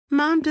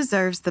Mom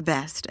deserves the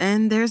best,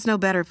 and there's no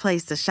better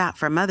place to shop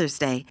for Mother's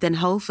Day than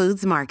Whole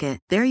Foods Market.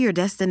 They're your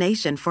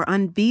destination for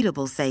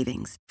unbeatable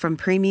savings, from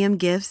premium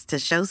gifts to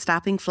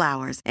show-stopping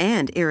flowers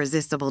and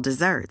irresistible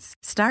desserts.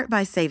 Start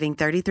by saving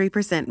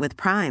 33% with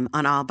Prime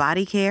on all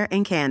body care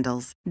and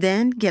candles.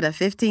 Then get a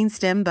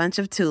 15-stem bunch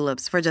of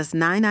tulips for just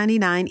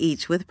 $9.99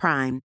 each with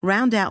Prime.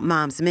 Round out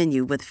Mom's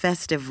menu with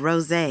festive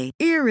rosé,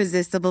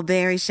 irresistible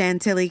berry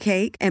chantilly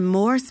cake, and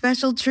more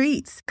special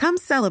treats. Come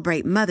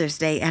celebrate Mother's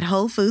Day at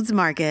Whole Foods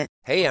Market.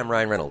 Hey, I'm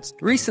Ryan Reynolds.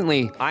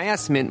 Recently, I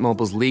asked Mint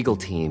Mobile's legal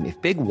team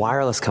if big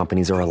wireless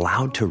companies are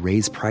allowed to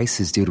raise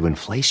prices due to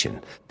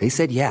inflation. They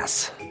said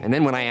yes. And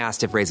then when I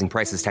asked if raising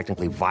prices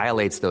technically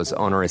violates those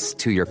onerous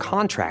two-year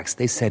contracts,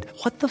 they said,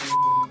 "What the f***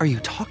 are you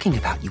talking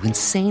about, you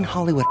insane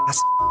Hollywood ass?"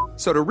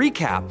 So to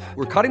recap,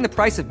 we're cutting the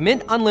price of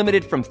Mint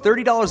Unlimited from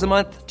 $30 a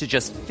month to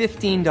just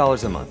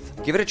 $15 a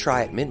month. Give it a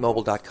try at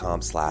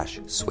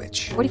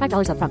mintmobile.com/switch.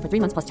 $45 up front for 3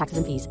 months plus taxes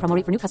and fees. Promo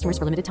rate for new customers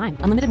for limited time.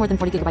 Unlimited more than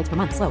 40 gigabytes per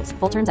month. Slows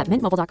full terms at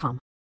mintmobile.com.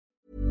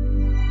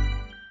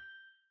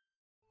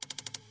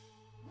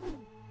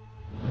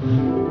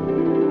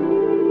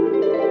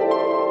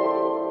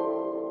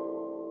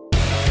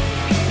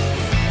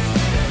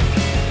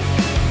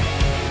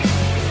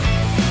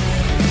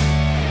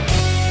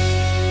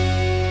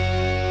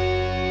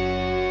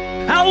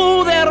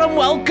 Hello there and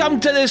welcome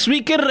to This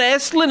Week in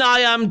Wrestling. I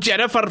am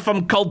Jennifer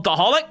from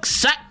Cultaholic.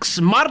 Sex,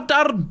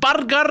 murder,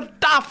 burger,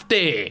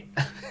 dafty.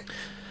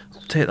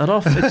 Take that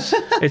off.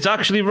 It's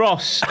actually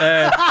Ross.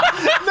 No,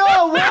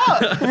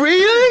 what?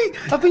 Really?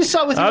 I've been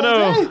sat with you I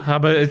all day. know,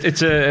 but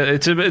it's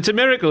a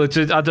miracle. I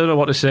don't know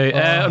what to say.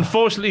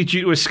 Unfortunately,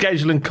 due to a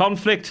scheduling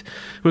conflict,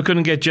 we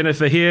couldn't get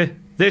Jennifer here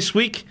this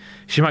week.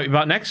 She might be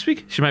back next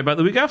week. She might be back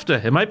the week after.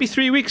 It might be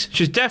 3 weeks.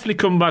 She's definitely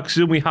come back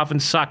soon. We haven't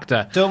sacked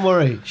her. Don't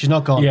worry, she's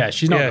not gone. Yeah,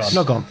 she's not gone.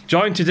 Not gone.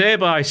 Joined today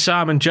by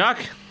Sam and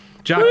Jack.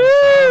 Jack.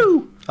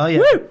 Woo! Oh yeah,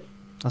 Woo!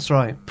 that's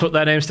right. Put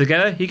their names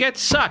together, you get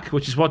sacked,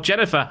 which is what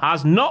Jennifer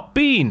has not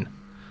been.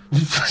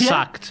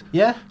 Sacked.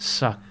 Yeah.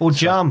 Sacked. Or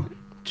jam.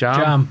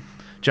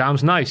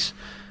 Jam's nice.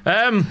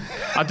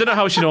 I don't know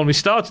how she normally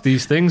starts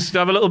these things. Do you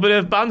have a little bit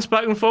of bands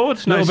back and forward?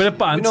 A little bit of We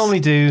bands. normally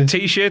do.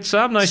 T-shirt,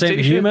 Sam. Nice Same to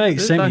T-shirt. you,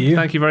 mate. Same to you.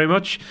 Thank you very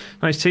much.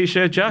 Nice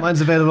T-shirt, Jack. Mine's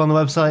available on the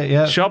website.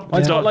 Yeah. Shop.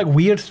 Mine's got like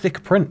weird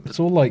thick print. It's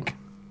all like,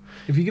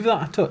 if you give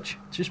that a touch,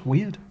 it's just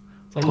weird.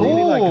 It's like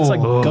really like it's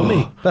like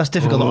gummy. That's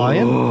difficult to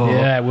iron.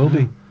 Yeah, it will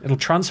be. It'll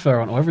transfer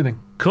onto everything.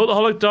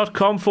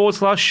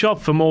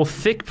 Cultaholic.com/shop for more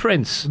thick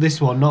prints. This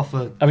one, not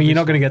for. I mean, you're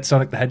not going to get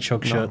Sonic the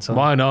Hedgehog shirts on.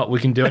 Why not? We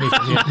can do anything.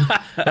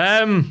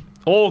 Yeah.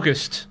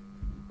 August.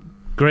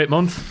 Great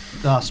month.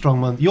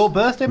 Strong month. Your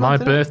birthday My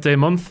month. isn't it? birthday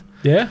month.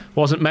 Yeah?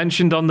 Wasn't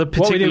mentioned on the What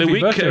were you particular doing for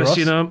week, your birthday, Ross?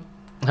 you know.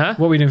 Huh?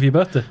 What were you doing for your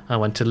birthday? I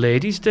went to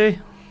Ladies' Day.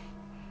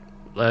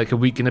 Like a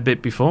week and a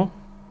bit before.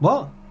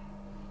 What?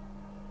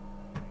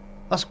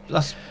 That's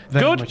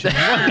very Good. much.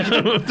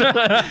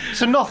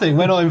 So nothing.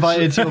 We're not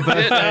invited to your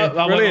birthday.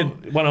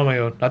 Brilliant. Went on my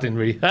own. I didn't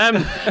really.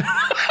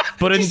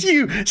 But in, Just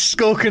you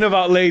skulking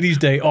about Ladies'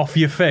 Day off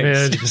your face.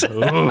 yeah, just,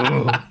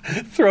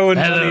 Throwing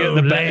money at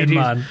the betting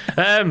ladies.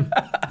 man.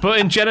 But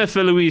in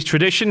Jennifer Louise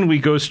tradition, we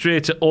go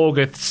straight to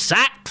August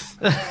 6th.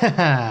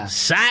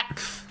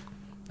 6th.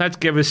 Let's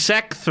give a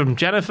 6th from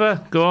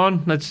Jennifer. Go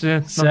on. Let's.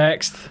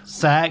 Sixth.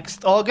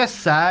 Saxed. August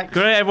sacked.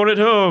 Great, everyone at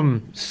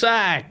home.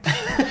 Sacked.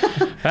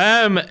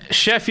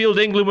 Sheffield,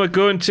 England, we're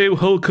going to.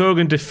 Hulk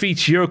Hogan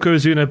defeats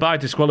Yokozuna by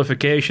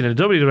disqualification in a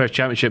WWF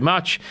Championship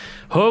match.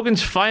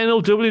 Hogan's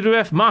final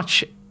WWF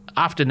match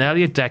after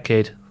nearly a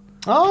decade.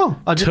 Oh,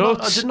 I did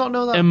Toots not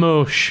know that.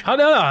 Emotion. Oh,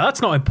 no,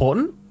 that's not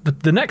important.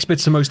 The next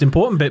bit's the most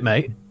important bit,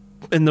 mate.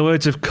 In the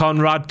words of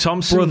Conrad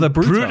Thompson, Brother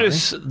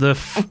Brutus, the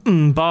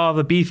bar,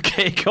 the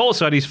beefcake,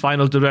 also had his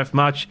final WWF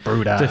match,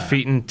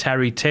 defeating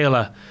Terry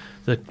Taylor,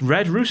 the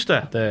Red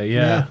Rooster.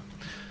 Yeah.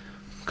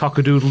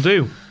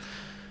 Cock-a-doodle-doo.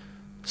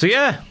 So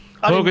yeah,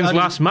 Hogan's I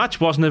didn't- last match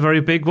wasn't a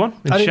very big one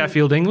in I didn't-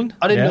 Sheffield, England.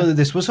 I didn't Yeah. know that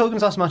this was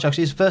Hogan's last match.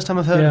 Actually, it's the first time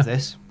I've heard of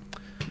this.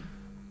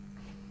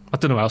 I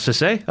don't know what else to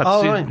say.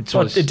 right.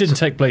 Well, it didn't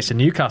take place in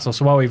Newcastle,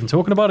 so why are we even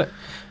talking about it?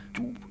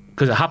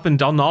 Because it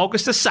happened on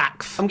August the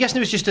 6th. I'm guessing it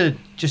was just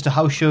a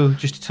house show,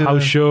 just a tour.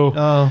 House show.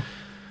 Oh,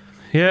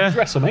 Yeah.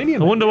 WrestleMania.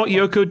 I wonder what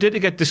Yoko did to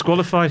get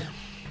disqualified.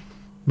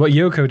 What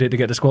Yoko did to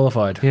get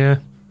disqualified. Yeah.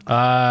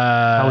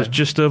 I was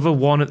just over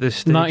one at this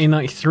stage.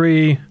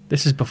 1993.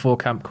 This is before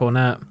Camp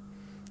Cornette.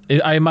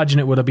 I imagine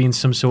it would have been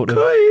some sort of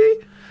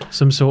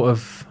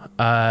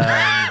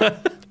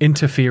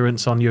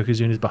interference on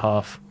Yokozuna's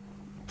behalf.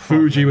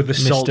 Fuji with the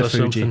salt Mr. or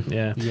Fuji. something.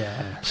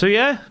 Yeah. So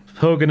yeah,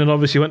 Hogan and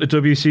obviously went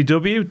to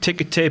WCW,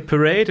 ticket tape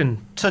parade, and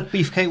took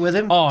Beefcake with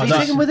him. Oh, Did he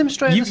that's- take him with him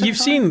straight? You've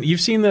seen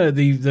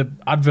the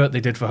advert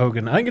they did for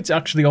Hogan. I think it's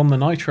actually on the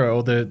Nitro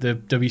or the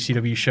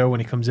WCW show when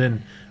he comes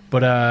in.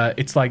 But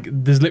it's like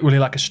there's literally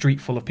like a street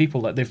full of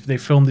people. Like they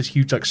filmed this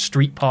huge like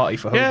street party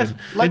for Yeah, Hogan.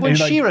 like when And,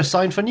 Shearer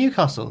signed for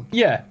Newcastle.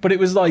 Yeah, but it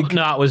was like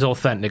no, it was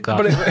authentic. That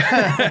But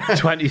it-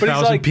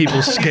 20,000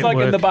 people's it's skin like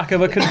work. in the back of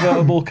a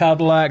convertible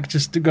Cadillac,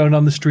 just going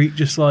down the street,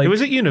 just like It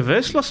was at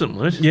Universal or something,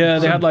 wasn't it? yeah.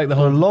 They had like the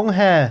Or whole. long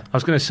hair. I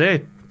was going to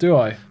say, Do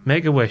I?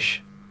 Make a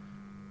Wish.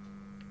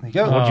 There you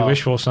go. What do you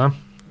wish for, Sam?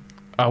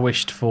 I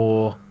wished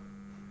for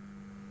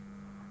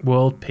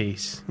world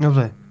peace.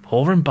 Lovely.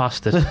 Hovering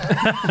bastard.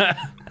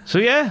 So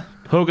yeah,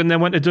 Hogan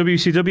then went to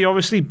WCW,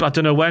 obviously. I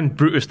don't know when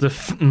Brutus the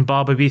f***ing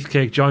Barber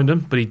Beefcake joined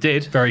him, but he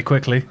did. Very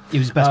quickly. He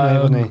was best mate,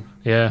 wasn't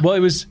he? Yeah. Well, it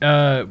was.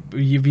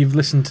 You've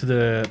listened to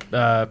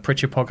the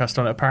Pritchard podcast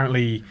on it.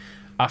 Apparently,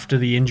 after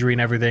the injury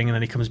and everything, and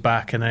then he comes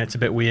back, and then it's a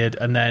bit weird.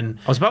 And then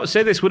I was about to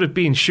say this would have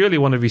been surely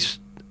one of his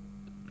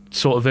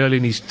sort of early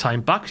in his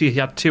time back. He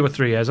had 2 or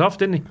 3 years off,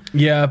 didn't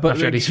he? yeah, but After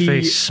he had his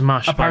face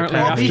smashed by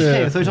apparently Terry.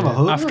 Beefcake, I thought you were talking about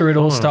Hogan. after it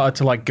all started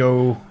to like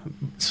go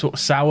sort of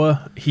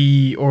sour,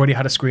 he already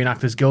had a Screen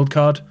Actors Guild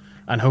card.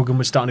 And Hogan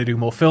was starting to do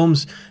more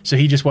films, so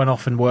he just went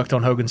off and worked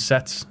on Hogan's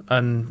sets.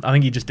 And I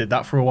think he just did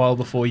that for a while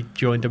before he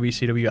joined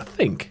WCW. I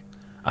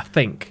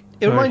think.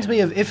 It reminds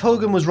me of if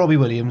Hogan was Robbie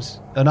Williams,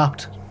 an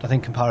apt, I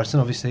think, comparison,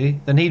 obviously,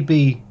 then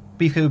Beefcake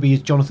would be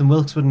Jonathan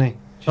Wilkes, wouldn't he?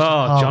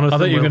 Jonathan I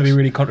thought you were going to be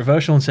really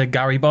controversial and say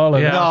Gary Barlow.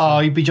 Yeah. No,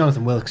 he'd be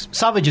Jonathan Wilkes.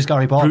 Savage is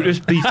Gary Barlow. Brutus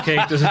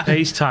Beefcake doesn't pay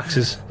his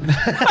taxes.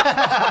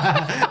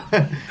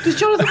 Does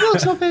Jonathan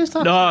Wilkes not pay his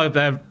taxes?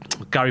 No,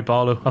 Gary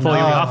Barlow. I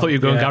thought you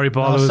were going Gary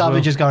Barlow as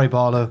Savage well. is Gary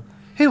Barlow.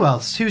 Who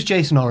else? Who's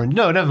Jason Orange?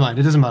 No, never mind.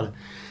 It doesn't matter.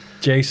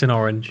 Jason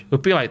Orange. It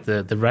would be like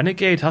the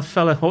renegade, that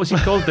fella. What was he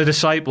called? The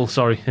disciple,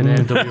 sorry, in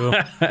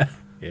NWO.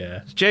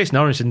 Yeah. Jason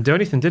Orange didn't do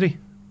anything, did he?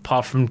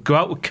 Apart from go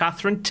out with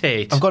Catherine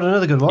Tate. I've got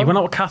another good one. He went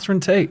out with Catherine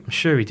Tate. I'm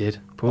sure he did.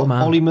 Poor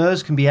man. Ollie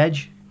Murs can be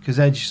Edge, because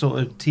Edge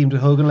sort of teamed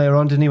with Hogan later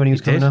on, didn't he, when he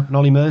was He coming did. up? And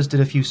Ollie Murs did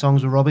a few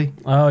songs with Robbie.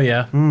 Oh,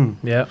 yeah.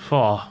 Yeah.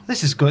 Oh,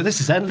 This is good.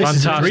 This is endless. This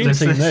is a fantastic. dream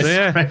thing, this. So,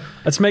 yeah.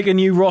 Let's make a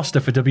new roster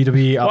for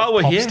WWE While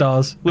we're pop here,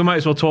 stars. we might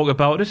as well talk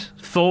about it.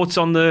 Thoughts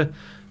on the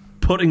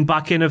putting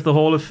back in of the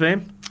Hall of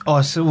Fame?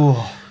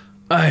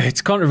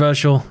 It's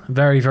controversial.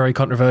 Very, very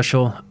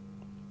controversial.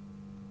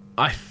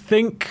 I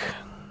think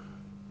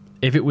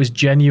if it was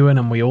genuine,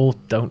 and we all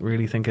don't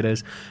really think it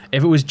is,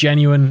 if it was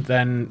genuine,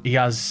 then he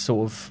has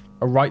sort of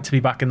a right to be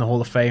back in the Hall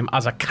of Fame.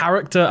 As a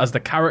character, as the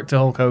character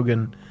Hulk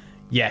Hogan,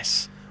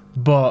 yes.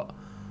 But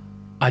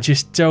I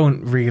just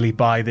don't really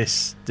buy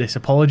this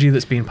apology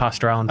that's being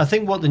passed around. I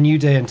think what the New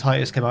Day and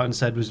Titus came out and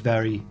said was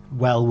very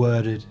well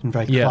worded and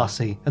very Yeah.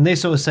 classy. And they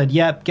sort of said,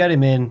 yep, get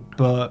him in,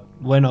 but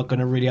we're not going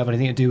to really have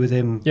anything to do with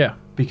him Yeah.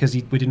 because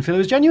we didn't feel it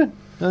was genuine.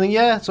 I think,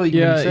 yeah, that's all you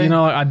can really say. You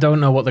know, I don't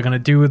know what they're going to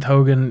do with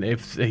Hogan.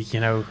 If,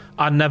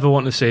 I never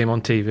want to see him on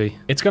TV.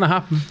 it's going to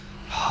happen.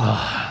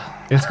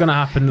 It's going to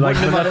happen. Like,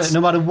 no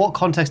matter what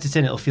context it's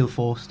in, it'll feel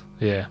forced.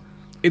 Yeah.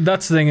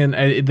 that's the thing,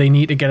 and they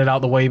need to get it out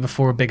of the way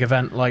before a big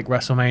event like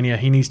WrestleMania.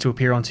 He needs to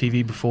appear on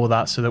TV before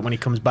that, so that when he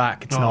comes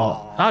back, it's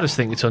not I just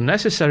think it's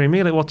unnecessary.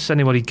 Me, like, what's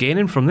anybody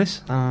gaining from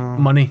this?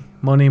 money,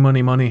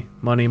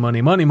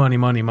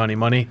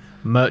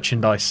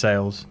 merchandise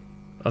sales.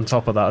 On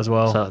top of that as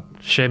well. So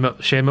Shane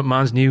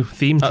McMahon's new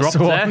theme That's dropped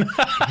the there. one.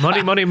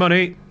 money,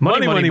 money,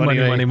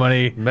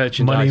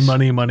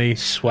 merchandise, money,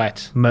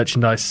 sweat,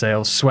 merchandise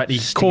sales, sweaty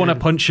Stealing- corner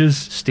punches,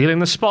 stealing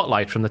the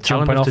spotlight from the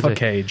talent jumping of off a today.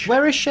 cage.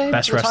 Where is Shane?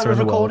 Best at the time wrestler of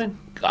in the world. recording?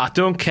 I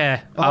don't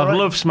care. All I've right.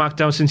 loved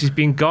SmackDown since he's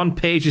been gone.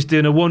 Paige is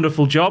doing a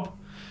wonderful job.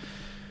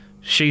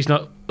 She's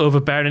not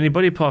overbearing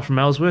anybody apart from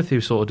Ellsworth,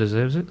 who sort of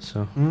deserves it.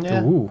 So,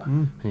 Yeah.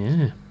 Ooh,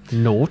 yeah.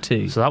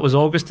 naughty. So that was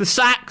August the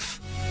 6th.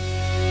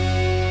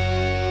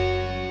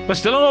 We're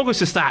still on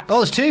August the 6th. Oh,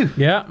 there's two.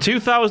 Yeah.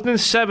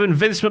 2007,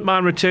 Vince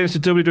McMahon returns to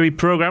WWE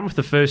program for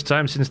the first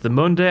time since the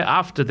Monday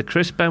after the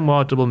Chris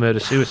Benoit double murder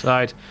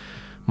suicide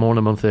more than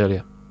a month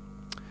earlier.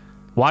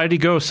 Why did he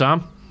go,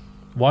 Sam?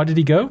 Why did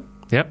he go?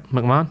 Yep,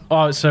 McMahon.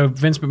 Oh, so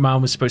Vince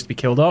McMahon was supposed to be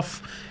killed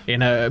off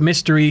in a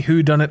mystery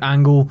whodunit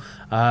angle,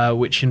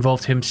 which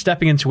involved him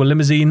stepping into a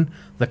limousine,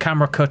 the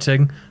camera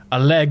cutting, a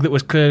leg that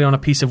was clearly on a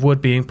piece of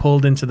wood being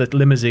pulled into the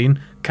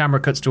limousine, camera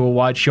cuts to a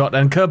wide shot,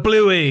 and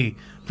kablooey!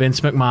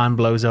 Vince McMahon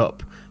blows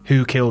up.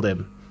 Who killed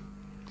him?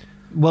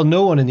 Well,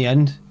 no one in the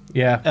end.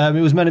 Yeah.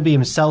 It was meant to be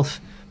himself,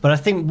 but I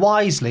think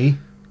wisely,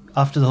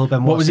 after the whole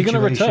Benoit What was he gonna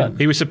situation, return?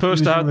 He was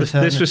supposed He was to gonna have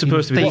return this it. was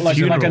supposed to be He the was like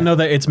funeral.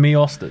 another It's Me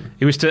Austin.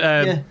 It was to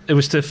Yeah. it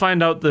was to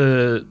find out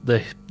the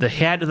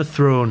head of the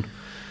throne,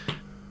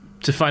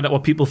 to find out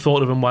what people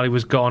thought of him while he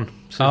was gone.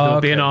 So they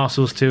were being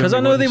arseholes too. Because I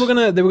and know they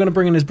wouldn't. were gonna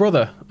bring in his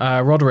brother,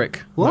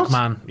 Roderick What?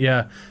 McMahon.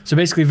 Yeah. So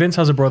basically, Vince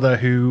has a brother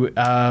who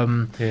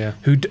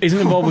isn't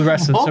involved with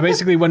wrestling. So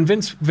basically, when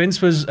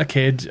Vince was a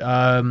kid,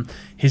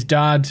 his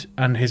dad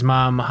and his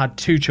mom had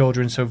two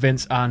children. So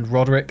Vince and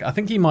Roderick. I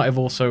think he might have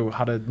also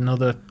had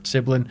another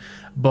sibling,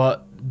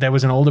 but there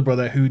was an older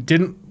brother who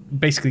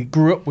basically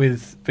grew up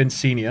with Vince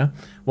Senior,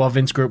 while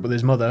Vince grew up with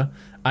his mother.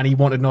 And he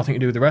wanted nothing to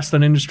do with the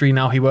wrestling industry.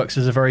 Now he works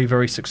as a very,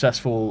 very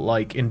successful,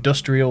 like,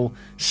 industrial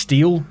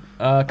steel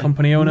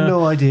company owner.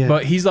 No idea.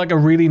 But he's like a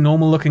really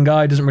normal-looking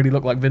guy. Doesn't really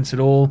look like Vince at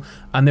all.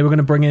 And they were going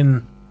to bring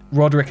in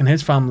Roderick and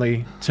his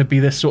family to be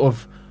this sort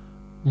of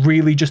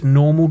really just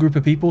normal group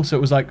of people. So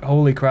it was like,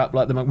 holy crap,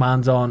 like the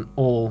McMahons aren't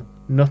all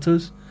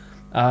nutters.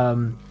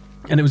 And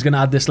it was going to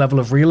add this level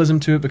of realism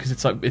to it because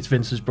it's like it's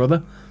Vince's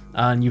brother.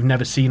 and you've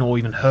never seen or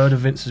even heard of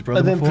Vince's brother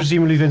And then before.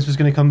 presumably Vince was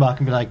going to come back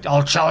and be like,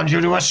 "I'll challenge you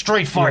to a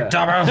street fight,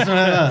 dumbass."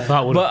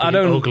 That would But have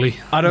been ugly.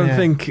 I don't Yeah.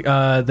 think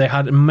they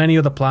had many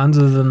other plans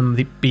other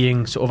than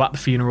being sort of at the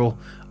funeral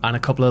and a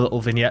couple of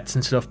little vignettes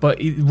and stuff. But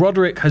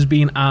Roderick has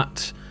been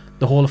at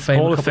the Hall of Fame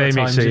Hall a of couple Fame, of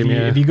you times. see him,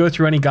 yeah. If you go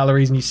through any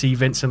galleries and you see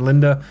Vince and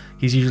Linda,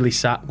 he's usually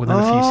sat within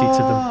a few seats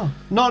of them.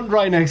 Not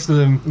right next to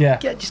them. Yeah.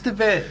 Just a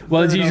bit.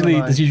 Well, further down the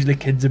line. there's usually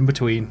kids in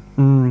between.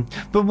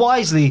 But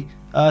wisely,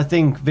 I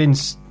think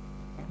Vince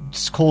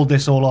called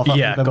this all off after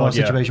Yeah, the Benoit God,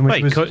 yeah. situation. Which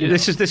Wait,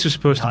 was, this was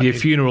supposed to be a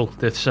funeral.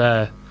 That's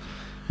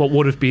what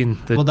would have been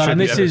the Well, that- And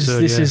tribute this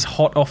episode, is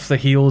hot off the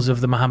heels of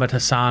the Mohammed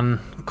Hassan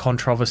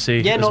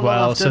controversy Yeah, as not long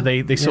well. after. So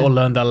they sort of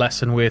learned their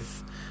lesson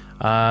with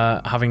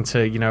having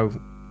to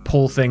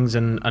pull things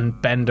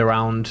and bend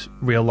around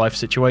real life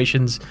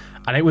situations,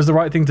 and it was the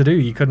right thing to do.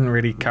 You couldn't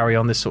really carry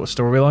on this sort of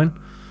storyline.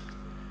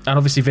 And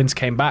obviously Vince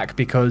came back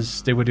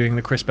because they were doing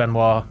the Chris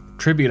Benoit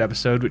tribute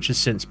episode, which has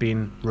since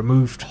been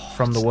removed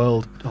from the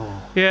world.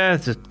 Yeah,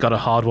 they got a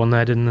hard one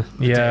there, didn't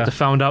they? Yeah. They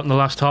found out in the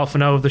last half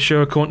an hour of the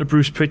show, according to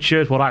Bruce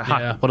Pritchard, what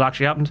Yeah.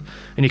 actually happened.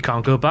 And you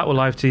can't go back with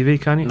live TV,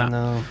 can you?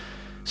 No.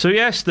 So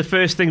yes, the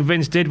first thing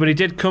Vince did when he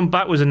did come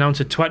back was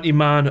announce a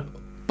 20-man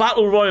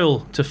battle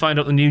royal to find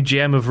out the new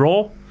GM of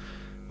Raw,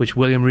 which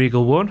William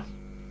Regal won.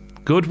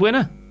 Good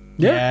winner.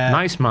 Yeah.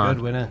 Nice man.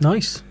 Good winner.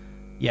 Nice.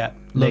 Yeah.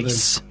 Love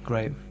Nice. him.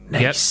 Great.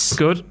 Nice. Yep,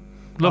 good.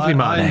 Lovely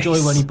man. I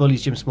enjoy when he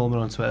bullies Jim Smallman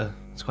on Twitter.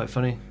 It's quite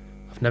funny.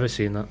 I've never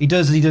seen that. He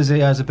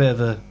has a bit of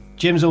a...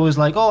 Jim's always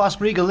like, "Oh, ask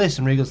Regal this,"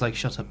 and Regal's like,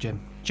 "Shut up, Jim."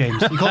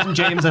 James. He calls him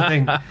James, I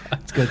think.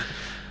 It's good.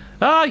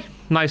 Aye,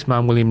 nice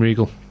man, William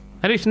Regal.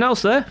 Anything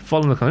else there?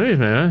 Following the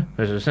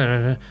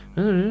conversation.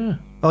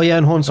 Oh, yeah,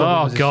 and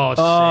Hornswoggle. Oh, was his- God.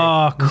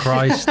 Oh,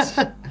 Christ.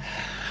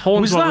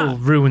 Hornswoggle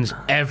ruins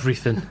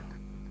everything.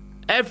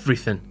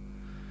 Everything.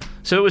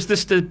 So it was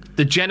this the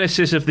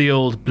genesis of the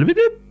old blip, blip,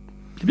 blip,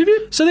 blip,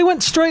 blip. So they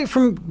went straight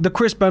from the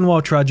Chris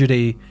Benoit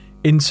tragedy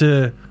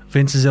into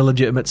Vince's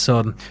illegitimate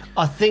son.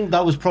 I think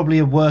that was probably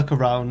a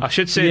workaround. I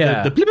should say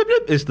Yeah. the blip, blip,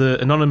 blip is the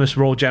anonymous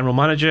Raw general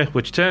manager,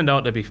 which turned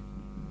out to be...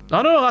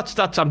 I don't know,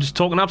 that's I'm just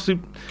talking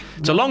absolute...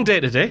 It's a long day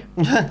today.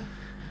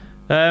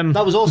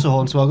 That was also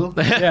Hornswoggle.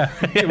 Yeah,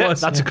 it was.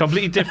 That's a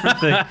completely different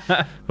thing.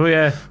 But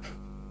yeah,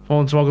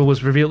 Hornswoggle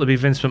was revealed to be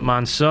Vince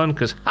McMahon's son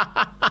because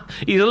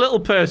he's a little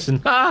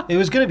person. It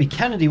was going to be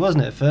Kennedy,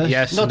 wasn't it, at first?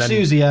 Yes, Not and then-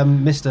 Susie,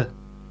 Mr.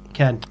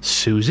 Ken.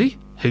 Susie?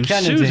 Who's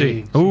Kennedy.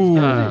 Susie? Ooh.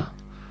 I'm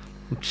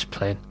just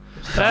playing.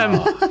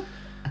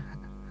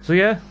 So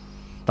yeah,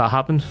 that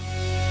happened.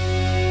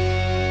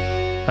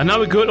 And now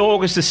we go to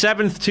August the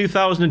 7th,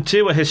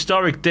 2002, a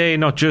historic day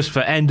not just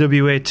for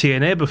NWA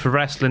TNA but for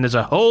wrestling as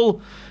a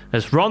whole,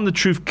 as Ron the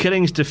Truth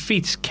Killings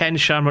defeats Ken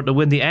Shamrock to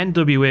win the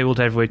NWA World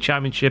Heavyweight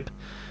Championship,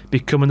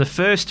 becoming the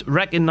first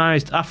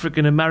recognised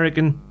African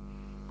American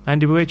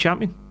NWA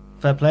champion.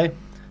 Fair play.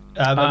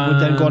 And would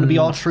then go on to be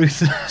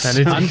R-Truth.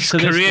 And And his to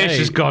this career's day-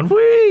 just gone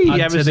whee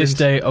And ever to this since.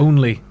 day,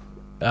 only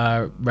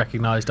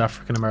recognised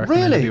African American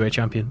Really? NWA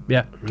champion.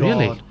 Yeah.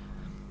 Really? God.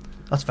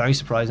 That's very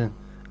surprising.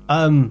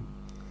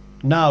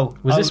 Now...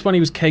 Was this when he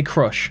was K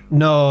Crush?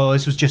 No,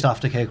 this was just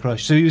after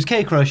K-Crush. So he was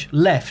K-Crush,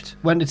 left,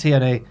 went to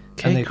TNA,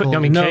 and they K-Crush, called I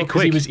mean, him... No, K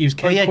because he Quick. was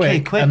K Oh, yeah, Quick,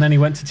 K-Quick. and then he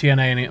went to TNA,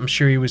 and I'm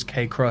sure he was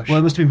K Crush. Well,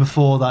 it must have been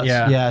before that.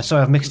 Yeah. Yeah,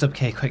 sorry, I've mixed up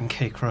K-Quick and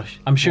K-Crush.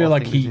 I'm sure What a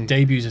like thing he to do.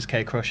 debuts as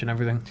K Crush and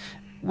everything.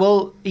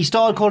 Well, he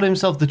started calling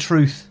himself The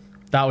Truth.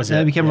 That was Then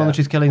it. he became yeah. Ron the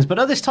Truth Killings. But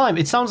at this time,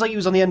 it sounds like he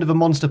was on the end of a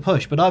monster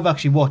push. But I've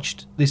actually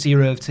watched this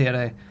era of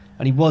TNA,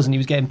 and he wasn't. He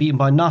was getting beaten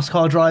by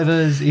NASCAR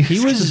drivers.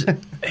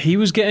 He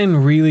was getting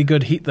really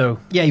good heat though.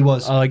 Yeah, he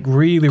was. Like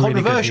really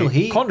Controversial really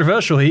good heat.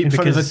 Controversial heat in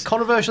front of because a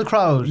controversial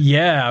crowd.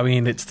 yeah, I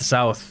mean it's the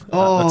South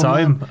Oh, at the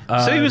time.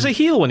 So he was a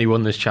heel when he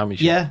won this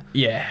championship. Yeah.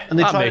 yeah. And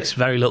they That tried, makes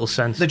very little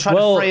sense. they tried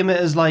Well- to frame it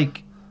as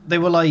like, they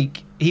were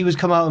like, he was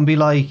come out and be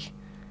like,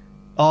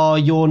 "Oh,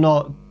 you're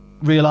not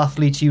real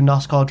athletes, you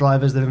NASCAR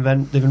drivers, they've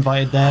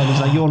invited them." And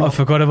he's like, "You're I not."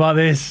 forgot about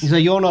this. He's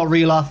like, "You're not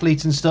real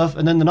athletes and stuff."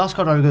 And then the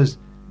NASCAR driver goes,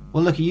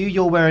 "Well, look at you.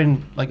 You're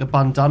wearing like a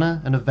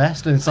bandana and a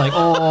vest." And it's like,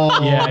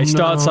 "Oh, Yeah, he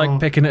starts no." like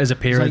picking at his It's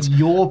appearance.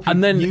 like,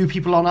 and then you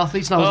people aren't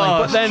athletes. And I was Oh,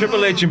 like, but then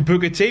Triple H and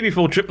Booker T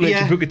before Triple H Yeah,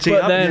 and Booker T.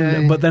 but happened.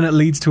 then, but then it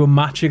leads to a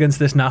match against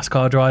this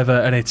NASCAR driver,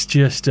 and it's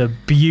just a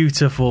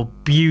beautiful,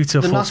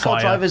 beautiful the NASCAR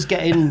fire. driver's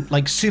getting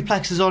like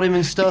suplexes on him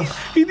and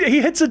stuff.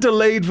 He hits a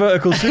delayed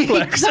vertical It's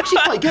suplex.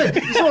 actually quite good.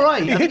 It's all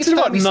right. He hits it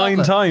about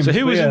 9 times. So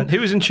who was but who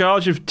was in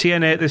charge of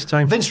TNA at this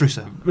time? Vince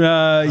Russo.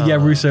 yeah,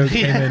 Russo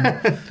came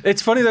in.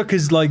 It's funny though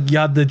because like you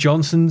had the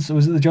Johnsons.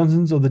 Was it the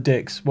Johnsons or the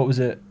Dicks? What was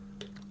it?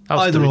 That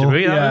was Either or.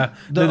 WWE, Yeah,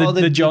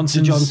 the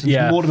Johnsons.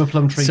 Yeah. Mortimer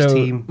Plumtree's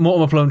team.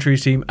 Mortimer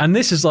Plumtree's team, and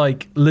this is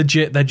like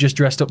legit. They're just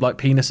dressed up like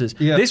penises.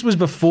 Yeah. This was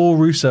before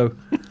Russo.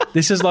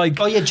 This is like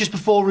Oh yeah, just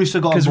before Russo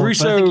got on 'Cause board,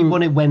 but I think he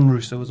won it when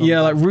Russo was on.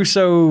 yeah, board. like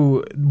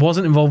Russo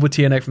wasn't involved with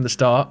TNA from the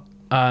start,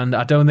 and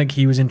I don't think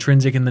he was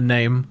intrinsic in the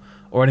name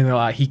or anything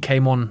like that. He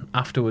came on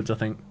afterwards, I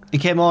think. He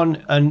came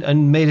on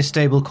and made a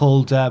stable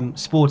called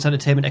Sports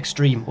Entertainment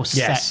Extreme, or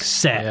Yes, Sex.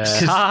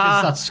 sex.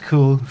 Because that's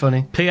cool,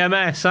 funny.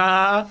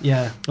 PMS,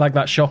 Yeah. Like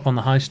that shop on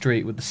the high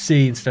street with the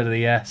C instead of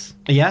the S.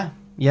 Yeah.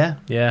 Yeah.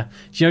 Do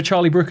you know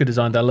Charlie Brooker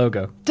designed their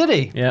logo? Did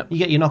he? Yeah. You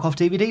get your knockoff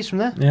DVDs from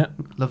there? Yeah.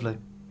 Lovely.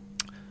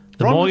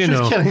 The Ron more you Truth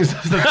know. Killings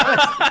of the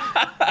best.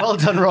 Well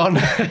done, Ron.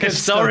 Good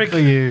Historic. stuff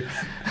for you.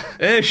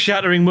 A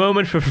shattering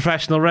moment for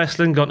professional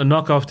wrestling. Got to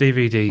knock off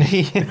DVD.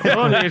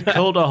 Only a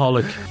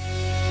cultaholic.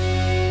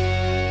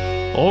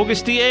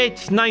 August the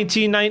 8th,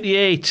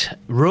 1998.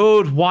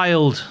 Road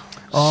Wild.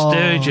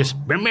 Sturgis.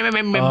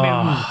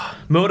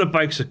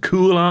 Motorbikes are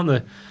cool, aren't they?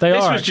 They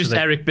this are, was just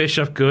actually. Eric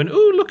Bischoff going,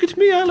 "Oh, look at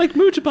me! I like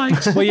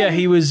motorbikes." Well, yeah,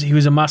 he was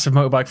a massive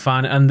motorbike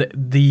fan, and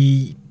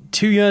the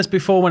 2 years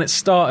before when it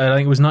started, I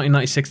think it was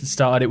 1996 it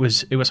started, it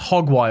was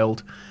Hog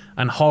Wild,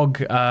 and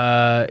Hog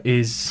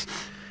is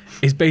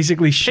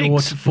basically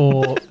short Pigs.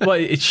 for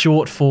it's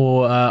short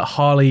for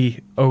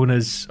Harley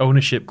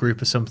ownership group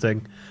or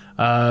something.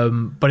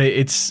 But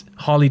it's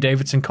Harley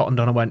Davidson cottoned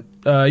on and went,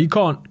 you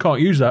can't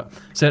use that.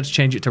 So I had to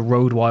change it to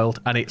Road Wild,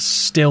 and it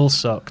still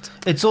sucked.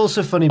 It's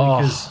also funny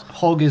because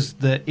Hog is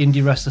the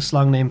indie wrestler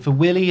slang name for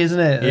Willie, isn't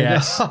it?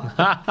 Yes.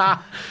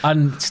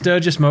 And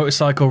Sturgis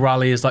Motorcycle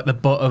Rally is like the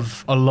butt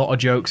of a lot of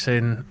jokes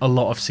in a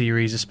lot of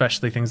series,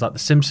 especially things like The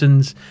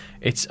Simpsons.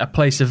 It's a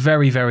place of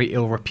very, very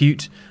ill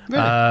repute.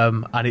 Really?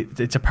 And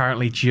it's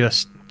apparently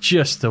just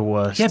the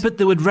worst. Yeah, but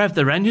they would rev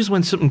their engines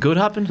when something good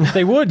happened.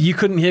 They would. You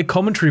couldn't hear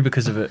commentary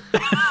because of it.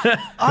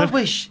 I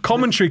wish,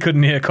 Commentary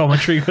couldn't hear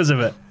commentary because of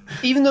it.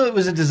 even though it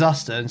was a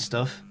disaster and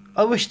stuff,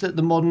 I wish that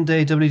the modern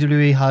day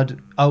WWE had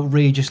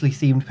outrageously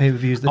themed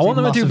pay-per-views. That I want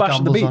did them to do massive Bash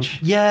at the gambles Beach.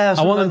 On. Yeah,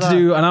 I want them something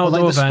to do like an that. Or outdoor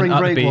like the event Spring at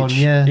the Break beach. one,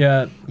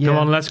 yeah. Come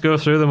on, let's go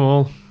through them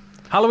all.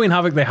 Halloween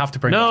Havoc they have to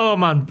bring back. No,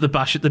 man, the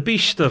Bash at the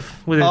Beach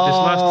stuff. We did this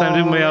last time,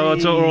 didn't we?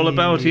 That's what we're all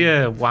about.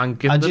 Yeah,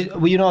 wanking,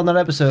 Were you not on that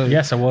episode?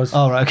 Yes, I was.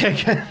 Oh, right,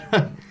 okay.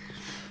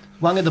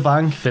 Wang at the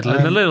Bang.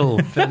 fiddling a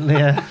little.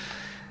 Yeah.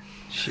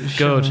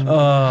 Good.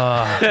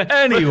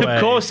 Anyway.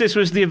 Of course, this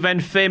was the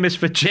event famous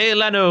for Jay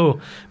Leno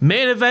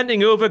main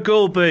eventing over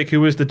Goldberg, who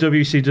was the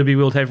WCW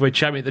World Heavyweight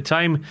Champion at the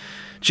time.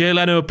 Jay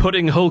Leno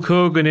putting Hulk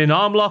Hogan in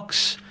arm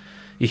locks.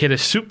 He hit a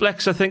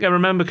suplex, I think I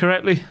remember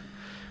correctly.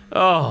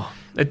 Oh,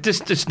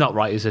 it's not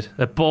right, is it?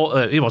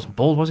 He wasn't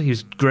bald, was he? He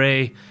was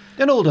grey.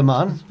 An older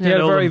man. He had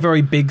a older- very,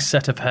 very big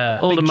set of hair.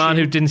 Older Big man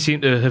who chin. didn't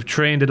seem to have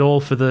trained at all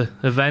for the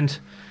event.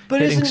 But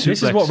hitting isn't-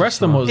 This is what suplexes.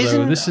 wrestling was, though.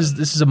 Isn't- This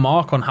is a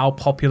mark on how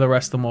popular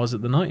wrestling was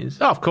at the 90s.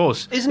 Oh, of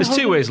course. Isn't There's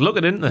two Hogan- ways to look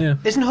at it, isn't there? Yeah.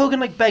 Isn't Hogan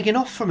like begging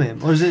off from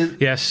him? Or is it...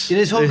 Yes. It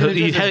is Hogan who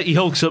He, does it. he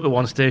hulks up at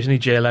one stage, and he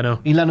Jay Leno.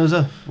 He Leno's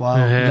up. Wow.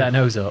 Yeah.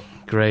 Leno's up.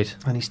 Great.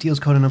 And he steals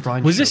Conan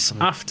O'Brien. Was this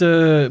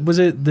after? Was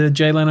it the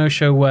Jay Leno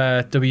show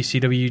where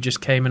WCW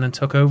just came in and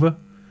took over?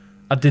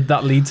 Did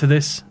that lead to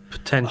this?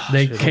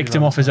 Potentially. They kicked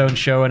him off his own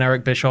show, and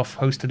Eric Bischoff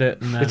hosted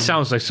it. And then, It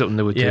sounds like something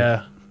they would do.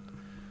 yeah.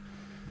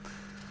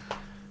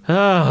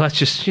 Oh, let's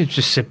just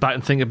sit back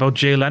and think about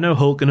Jay Leno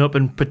hulking up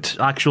and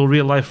actual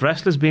real life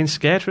wrestlers being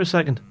scared for a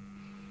second.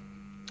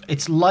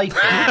 It's like...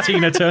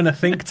 Tina Turner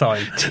think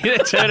time. Tina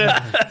Turner,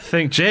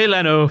 think Jay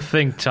Leno,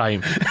 think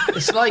time.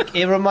 It's like...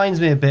 It reminds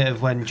me a bit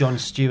of when Jon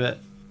Stewart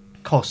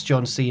cost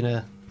John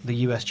Cena the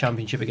US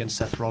Championship against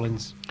Seth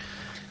Rollins.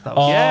 That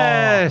was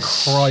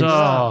Yes. Christ.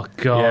 Oh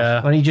God.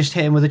 Yeah. when he just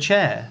hit him with a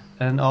chair.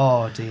 And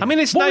oh dear. I mean,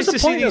 it's What was nice the to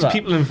see point of these that?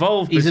 people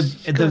involved. he's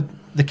but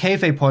the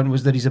kayfabe point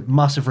was that he's a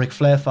massive Ric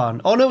Flair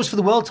fan. Oh no, it was for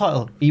the world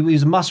title. He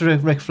was a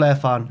massive Ric Flair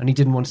fan, and he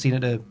didn't want Cena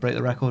to break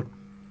the record.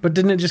 But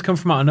didn't it just come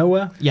from out of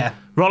nowhere? Yeah,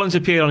 Rollins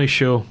appeared on his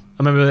show.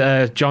 I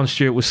remember John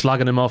Stewart was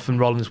slagging him off, and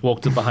Rollins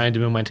walked up behind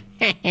him and went.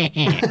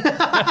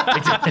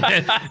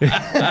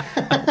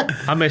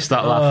 I missed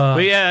that laugh.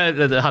 But yeah,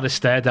 they had a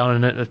stare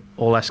down, and it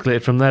all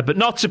escalated from there. But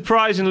not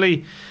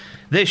surprisingly,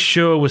 this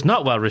show was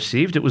not well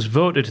received. It was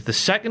voted the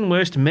second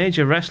worst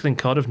major wrestling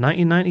card of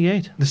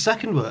 1998. the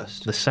second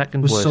worst The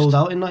second was worst. sold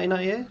out in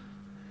 1998.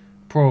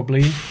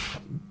 Probably.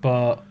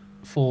 But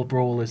Fall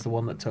Brawl is the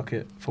one that took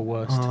it for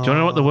worst. Do you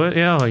know what the word?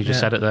 Yeah, oh, you just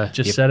Yeah, said it there.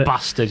 just you said it.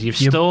 Bastard! You've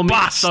You stolen my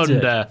bastard.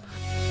 thunder.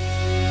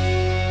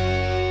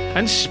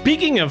 And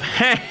speaking of,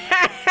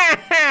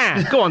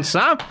 go on,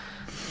 Sam.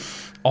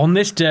 On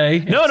this day,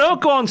 No,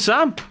 go on,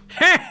 Sam.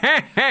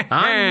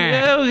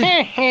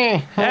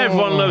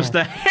 Everyone loves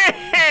the.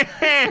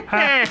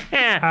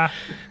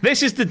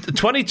 This is the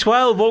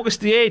 2012,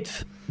 August the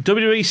 8th.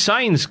 WWE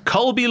signs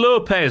Colby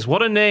Lopez.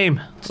 What a name.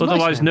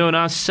 Otherwise name. known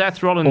as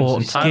Seth Rollins Or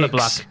and Tyler Gix.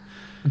 Black.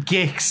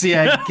 Gix,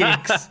 yeah,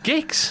 Gix.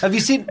 Gix. Have you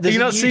seen? There's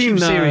have you a not YouTube seen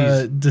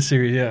series. the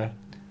series? Yeah.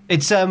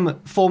 It's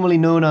formerly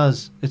known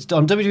as. It's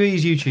on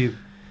WWE's YouTube,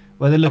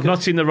 where they look I've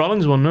not seen the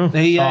Rollins one, no.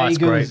 He, Oh, he it's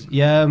goes, great.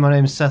 yeah, my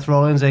name's Seth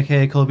Rollins,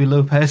 aka Colby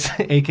Lopez,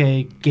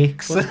 aka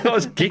Gix. What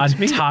was Gix And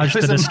mean? Taj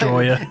the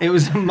Destroyer. It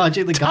was a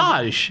Magic the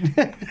Gathering. Taj.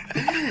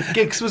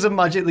 Gix was a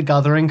Magic the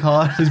Gathering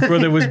card. His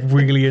brother was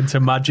really into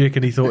magic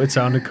and he thought it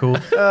sounded cool.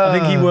 I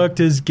think he worked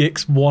as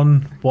Gix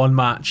one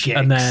match Gix.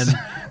 and then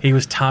he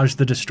was Taj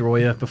the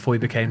Destroyer before he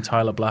became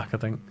Tyler Black, I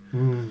think.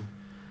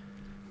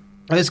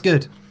 It's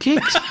good.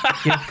 Gix.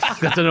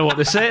 I don't know what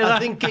to say to I that.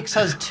 think Gix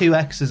has 2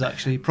 X's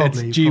actually,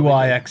 probably. It's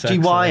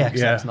GYXX, GYXX,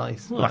 yeah.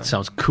 nice. Well, that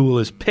sounds cool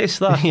as piss,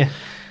 that. Yeah.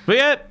 But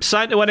yeah,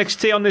 signed to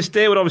NXT on this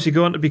day. Would obviously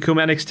go on to become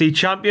NXT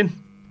champion.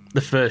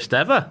 The first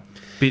ever.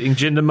 Beating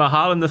Jinder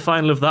Mahal in the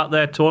final of that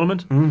there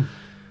tournament.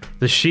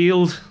 The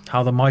Shield.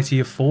 How the mighty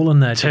have fallen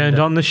there. Turned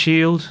Jinder. on the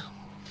Shield.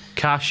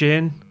 Cash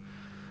in.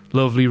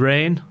 Lovely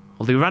reign.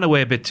 Although he ran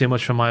away a bit too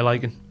much for my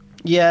liking.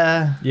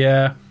 Yeah.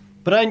 Yeah.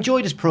 But I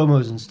enjoyed his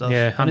promos and stuff.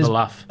 Yeah, and his, the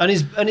laugh. And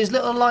his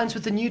little lines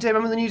with the New Day.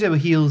 Remember the New Day were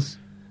heels?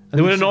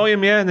 They would annoy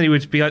him, yeah, and then he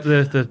would be like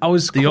the I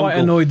was the quite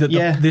uncle. annoyed that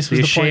Yeah. this was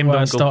The the point ashamed where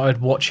I uncle. started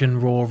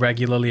watching Raw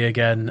regularly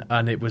again,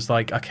 and it was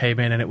like I came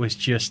in and it was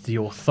just the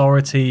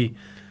Authority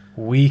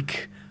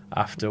week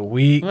after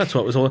week. Well, that's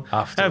what it was all.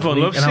 After Everyone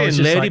week, loves and I was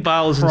seeing just Lady like,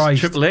 Bowles and Christ.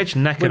 Triple H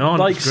necking But, on.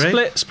 like It's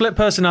great. split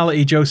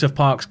personality Joseph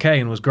Parks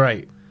Kane was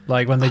great.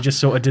 Like when they just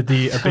sort of did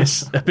the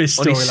Abyss When he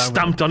storyline.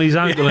 stamped on his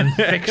ankle and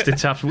fixed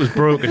it after it was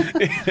broken.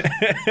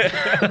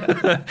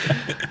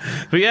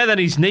 But yeah, then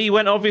his knee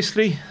went,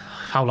 obviously.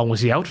 How long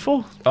was he out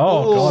for?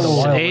 Oh god, a Oh,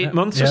 while, 8 wasn't it?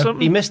 months or Yeah.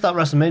 something? He missed that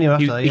WrestleMania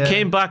after that, He yeah.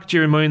 came back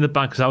during Money in the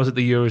Bank because I was at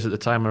the Euros at the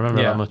time. I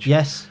remember Yeah. that much.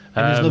 Yes.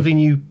 And his lovely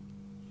new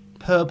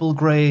purple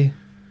grey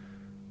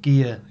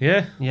gear.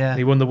 Yeah. Yeah.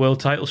 He won the world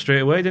title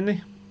straight away, didn't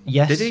he?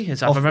 Yes. Did he?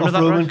 Is, I Off- remember off that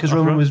Roman, right? because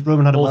Off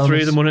Roman had a All 3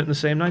 of wellness. them won it in the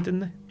same night,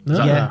 didn't they? Is No.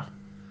 that Yeah. right?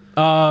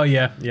 Oh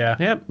yeah.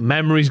 Yep,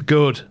 memory's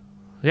good.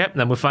 Yep,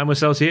 then we find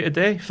ourselves here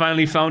today.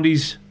 Finally found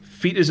his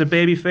feet as a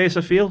babyface,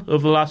 I feel,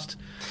 over the last...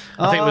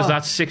 I think it was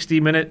that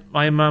 60-minute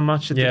Iron Man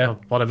match. I think, Yeah. or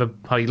whatever,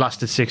 how he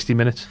lasted 60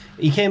 minutes.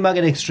 He came back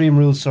at Extreme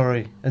Rules,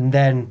 sorry, and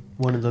then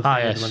one of the Ah,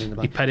 Money yes. in the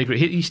He Bank. pedigree.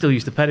 He still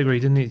used the pedigree,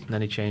 didn't he? And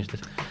then he changed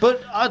it.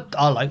 But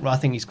I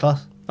think he's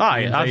class. Ah,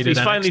 He yeah. invaded He's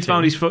finally NXT.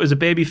 found his foot as a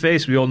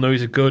babyface. We all know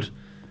he's a good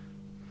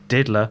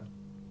diddler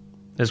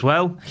as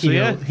well. So,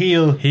 yeah.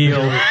 Heel.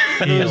 Heel.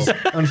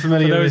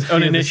 Unfamiliar For those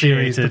with the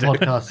series, uninitiated. the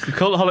podcast. The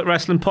Cultaholic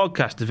Wrestling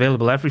Podcast,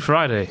 available every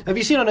Friday. Have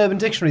you seen on Urban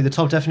Dictionary the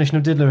top definition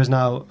of diddler is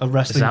now a Is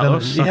wrestling that villain?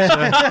 us?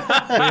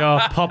 Yeah. We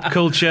are pop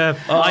culture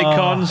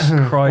icons.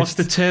 Christ. What's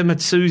the term that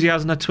Susie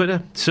has on her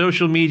Twitter?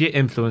 Social media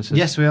influencers.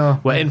 Yes, we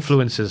are. We're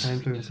influencers.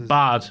 Influencers.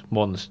 Bad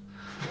ones.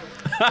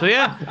 So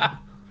yeah,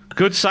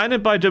 good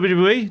signing by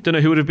WWE. Don't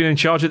know who would have been in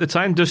charge at the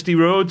time. Dusty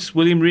Rhodes,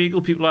 William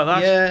Regal, people like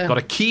that. Yeah. Got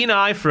a keen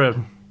eye for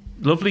a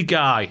lovely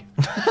guy.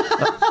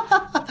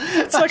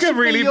 It's like a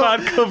really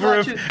bad cover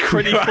of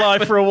Pretty Fly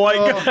for a White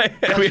Guy.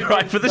 We're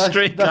right for the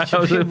straight guy.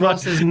 That should be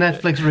Ross's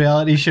Netflix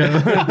reality show.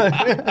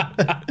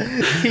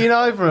 Keen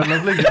eye for a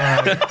lovely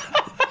guy.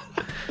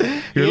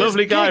 You're a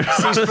lovely guy.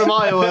 He's from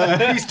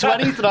Iowa. He's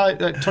 23.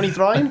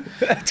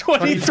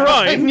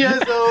 23.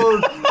 years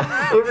old.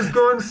 It was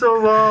going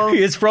so well.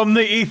 He is from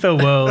the ether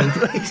world.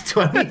 He's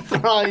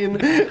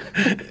 23.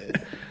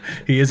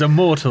 He is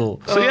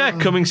immortal. So yeah,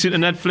 coming soon to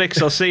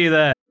Netflix. I'll see you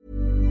there.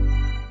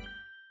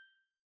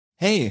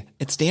 Hey,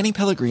 it's Danny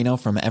Pellegrino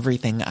from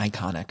Everything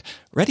Iconic.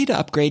 Ready to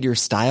upgrade your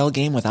style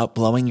game without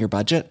blowing your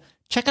budget?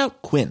 Check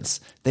out Quince.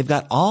 They've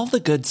got all the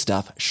good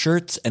stuff,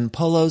 shirts and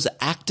polos,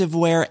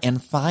 activewear,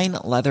 and fine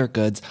leather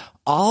goods,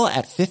 all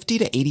at 50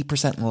 to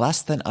 80%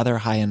 less than other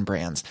high-end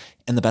brands.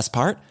 And the best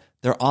part?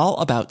 They're all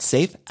about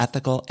safe,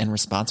 ethical, and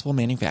responsible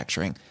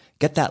manufacturing.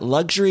 Get that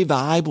luxury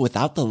vibe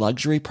without the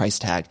luxury price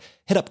tag.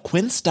 Hit up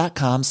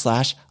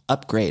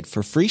quince.com/upgrade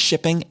for free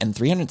shipping and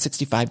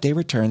 365-day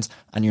returns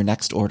on your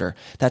next order.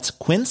 That's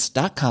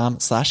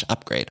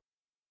quince.com/upgrade.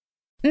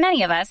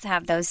 Many of us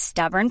have those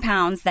stubborn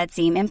pounds that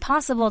seem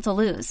impossible to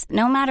lose,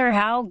 no matter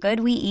how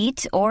good we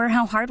eat or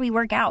how hard we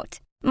work out.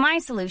 My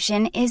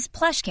solution is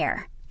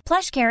PlushCare.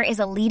 PlushCare is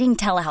a leading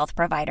telehealth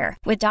provider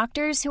with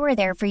doctors who are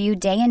there for you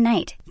day and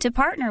night to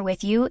partner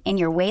with you in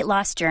your weight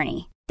loss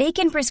journey. They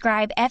can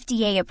prescribe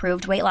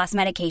FDA-approved weight loss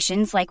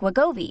medications like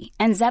Wegovy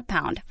and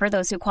Zepbound for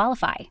those who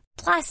qualify.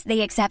 Plus,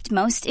 they accept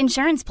most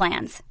insurance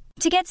plans.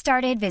 To get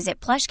started, visit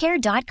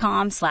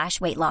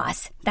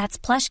plushcare.com/weightloss. That's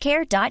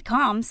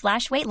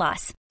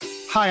plushcare.com/weightloss.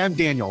 Hi, I'm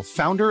Daniel,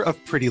 founder of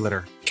Pretty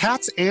Litter.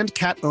 Cats and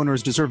cat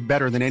owners deserve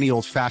better than any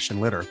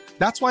old-fashioned litter.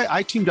 That's why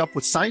I teamed up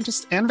with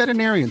scientists and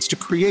veterinarians to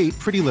create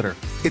Pretty Litter.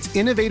 Its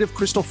innovative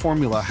crystal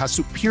formula has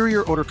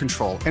superior odor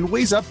control and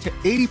weighs up to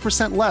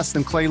 80% less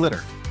than clay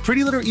litter.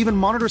 Pretty Litter even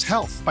monitors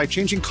health by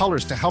changing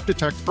colors to help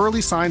detect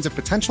early signs of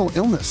potential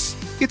illness.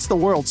 It's the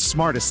world's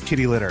smartest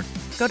kitty litter.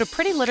 Go to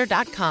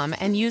prettylitter.com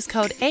and use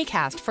code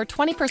ACAST for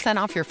 20%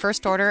 off your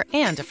first order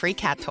and a free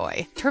cat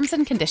toy. Terms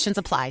and conditions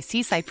apply.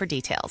 See site for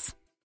details.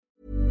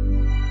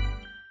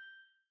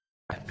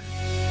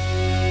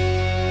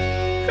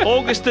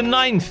 August the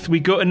 9th, we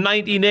go to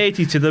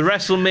 1980 to the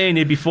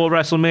WrestleMania before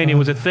WrestleMania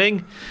was a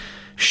thing.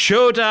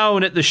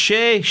 Showdown at the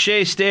Shea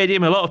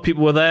Stadium. A lot of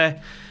people were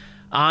there.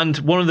 And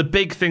one of the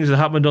big things that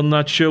happened on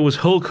that show was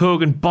Hulk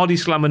Hogan body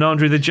slamming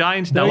Andre the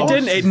Giant. No, it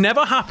didn't. It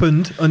never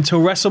happened until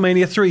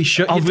WrestleMania 3.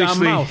 Shut your damn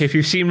Obviously, mouth. if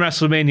you've seen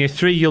WrestleMania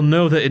 3, you'll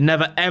know that it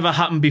never ever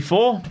happened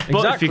before. But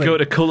Exactly. if you go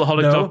to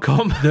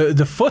cultaholic.com,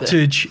 the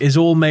footage is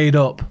all made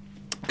up.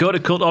 go to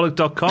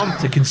cultaholic.com.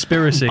 It's a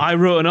conspiracy. I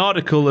wrote an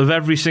article of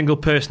every single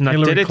person that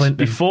Hillary did it Clinton.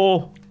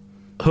 before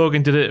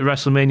Hogan did it at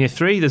WrestleMania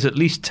 3. There's at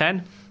least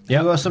 10.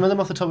 Who are some of them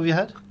off the top of your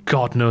head?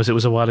 God knows, it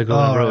was a while ago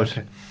on the road.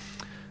 Okay.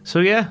 So,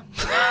 yeah.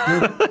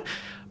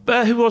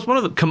 But who was one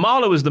of them?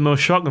 Kamala was the most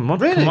shocking one.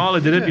 Really?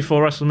 Kamala did it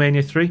before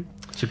WrestleMania 3.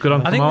 So good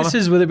on I Kamala. think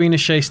this is, with it being a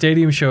Shea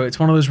Stadium show, it's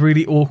one of those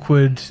really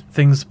awkward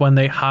things when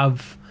they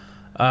have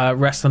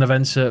wrestling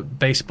events at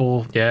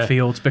baseball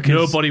fields, because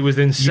nobody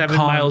within 7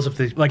 miles of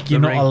the you're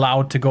not ring.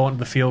 allowed to go onto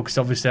the field, because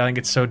obviously I think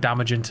it's so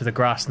damaging to the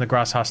grass, and the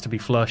grass has to be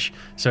flush.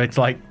 So it's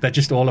like they're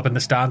just all up in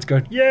the stands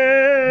going,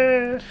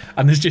 yeah,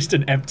 and there's just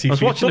an empty I was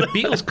field. watching the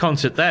Beatles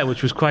concert there,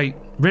 which was quite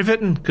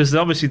riveting, because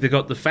obviously they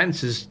got the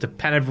fences to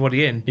pen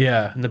everybody in.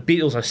 Yeah. And the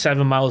Beatles are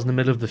 7 miles in the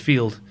middle of the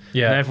field.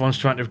 Yeah. And everyone's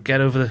trying to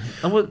get over the...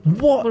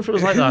 What if it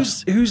was like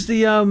who's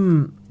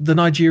the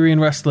Nigerian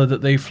wrestler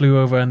that they flew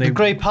over and they The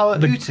Great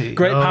Power Uti.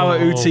 Great Power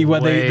Uti,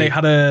 where they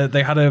had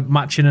a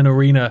match in an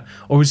arena,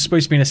 or it was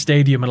supposed to be in a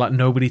stadium, and like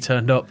nobody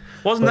turned up.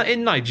 Wasn't that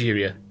in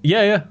Nigeria?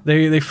 Yeah.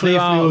 They flew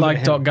out over like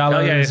him. Doc Gallows.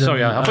 Oh, yeah,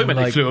 sorry. I thought you meant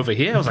they like, flew over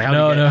here. I was like,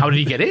 No. how did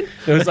he get in?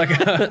 There was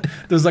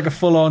like a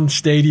full-on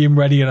stadium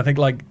ready, and I think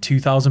like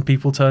 2,000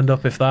 people turned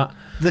up, if that.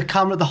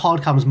 The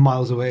hard cam's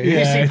miles away. Yeah,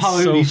 You see it's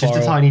Power so Uti, just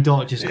far a tiny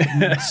dot, just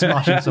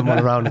smashing someone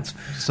around. It's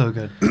so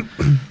good.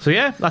 So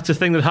yeah, that's a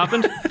thing that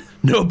happened.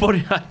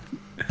 Nobody...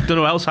 Don't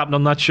know what else happened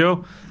on that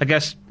show. I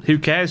guess, who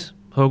cares?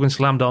 Hogan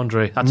slammed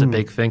Andre. That's a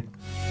big thing.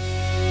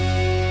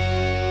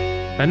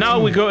 And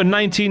now we go to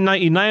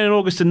 1999 on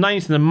August the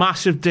 9th, and a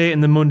massive day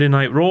in the Monday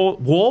Night Raw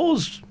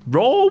Wars.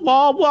 First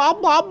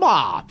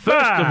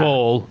of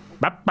all,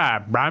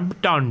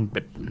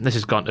 this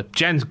has gone to...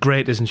 Jen's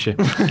great, isn't she?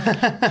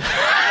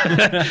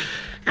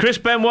 Chris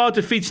Benoit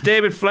defeats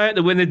David Flair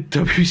to win the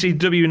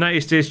WCW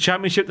United States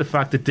Championship. The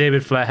fact that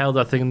David Flair held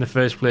that thing in the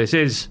first place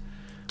is...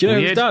 Do you know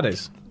who weird. his dad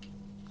is?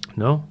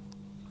 No.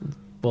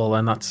 Well,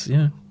 then that's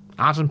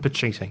Adam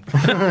Pacitti.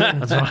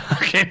 That's what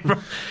I came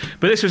from.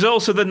 But this was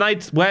also the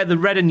night where the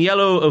red and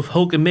yellow of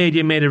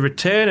Hulkamania made a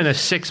return in a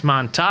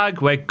 6-man tag,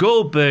 where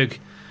Goldberg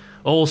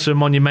also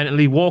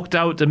monumentally walked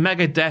out to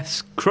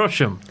Megadeth's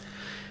Crush 'Em.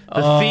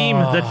 The theme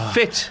that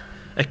fit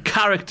a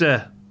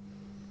character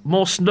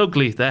more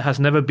snugly there has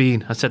never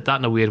been. I said that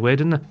in a weird way,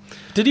 didn't I?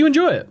 Did you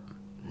enjoy it?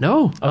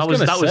 No, I was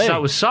gonna say.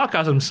 that was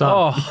sarcasm,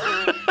 Sam.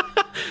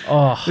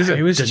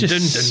 It was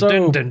just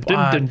so bad.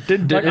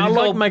 Like, I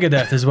like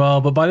Megadeth as well,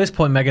 but by this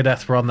point,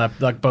 Megadeth were on the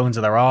bones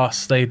of their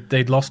arse.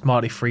 They'd lost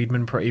Marty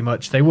Friedman pretty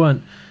much. They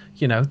weren't,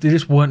 they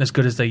just weren't as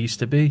good as they used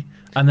to be.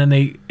 And then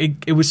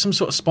it was some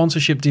sort of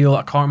sponsorship deal.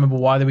 I can't remember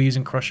why they were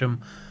using Crush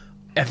 'Em.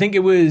 I think it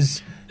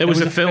was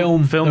a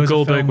film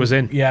Goldberg was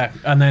in. Yeah,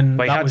 and then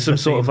But he had some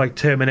sort of like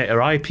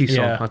Terminator eyepiece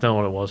on. Yeah. I don't know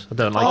what it was. I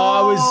don't like. it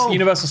was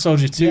Universal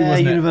Soldier 2,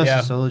 wasn't it?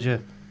 Universal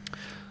Soldier.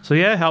 So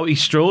yeah, how he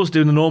strolls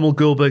doing the normal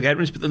Goldberg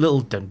entrance, but the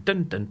little dun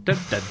dun dun dun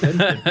dun dun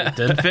dun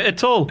didn't fit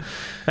at all.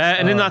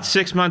 And in that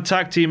 6-man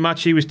tag team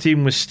match, he was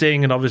teaming with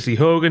Sting and obviously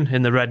Hogan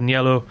in the red and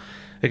yellow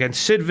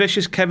against Sid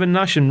Vicious, Kevin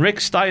Nash, and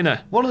Rick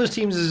Steiner. One of those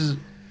teams is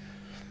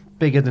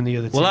bigger than the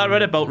other team. Well, I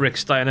read about Rick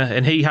Steiner,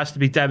 and he has to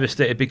be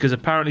devastated because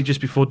apparently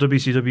just before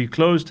WCW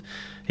closed,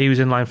 he was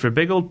in line for a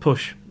big old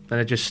push,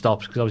 and it just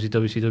stopped because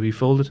obviously WCW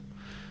folded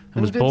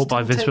and was bought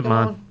by Vince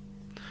McMahon.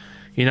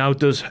 He now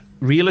does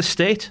real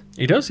estate.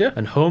 He does, yeah.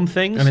 And home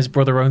things. And his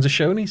brother owns a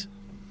Shoney's.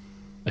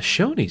 A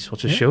Shoney's?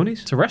 What's a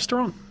Shoney's? It's a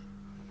restaurant.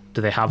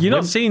 Do they have You've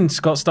not seen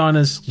Scott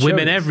Steiner's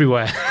women Shoney's?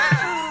 everywhere?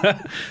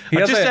 He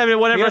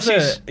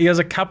has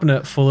a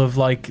cabinet full of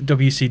like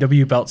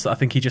WCW belts that I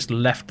think he just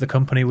left the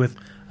company with,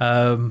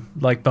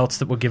 like belts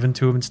that were given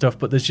to him and stuff.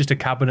 But there's just a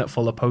cabinet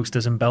full of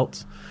posters and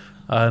belts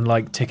and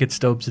like ticket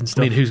stubs and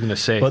stuff. I mean, who's going to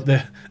say? But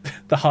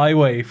the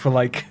highway for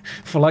like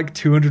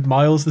 200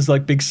 miles, there's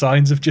like big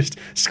signs of just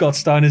Scott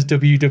Steiner's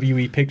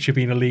WWE picture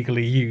being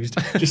illegally used,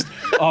 just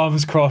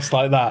arms crossed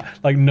like that,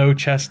 like no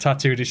chest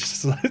tattooed. It's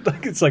just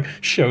like it's like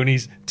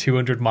Shoney's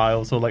 200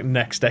 miles or like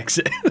next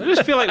exit. I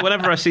just feel like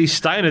whenever I see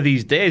Steiner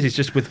these days, it's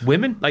just with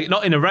women, like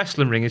not in a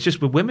wrestling ring. It's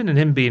just with women and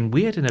him being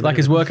weird and everything. Like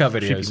his workout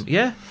videos.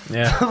 Yeah.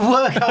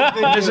 Workout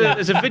videos.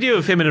 There's a video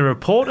of him and a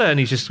reporter, and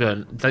he's just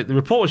going, like the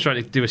reporter's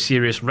trying to do a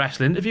serious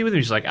wrestling interview with him.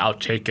 He's like, "I'll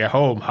take you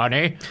home,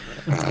 honey."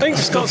 I think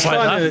Scott Stuff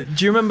like Steiner.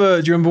 Do you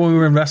remember when we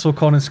were in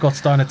WrestleCon and Scott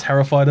Steiner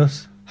terrified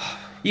us?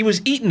 He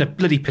was eating a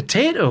bloody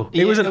potato.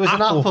 It was an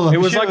apple. I'm It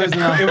was sure like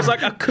it was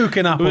like a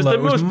cooking apple. It was the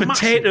though. most massive.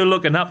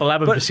 potato-looking apple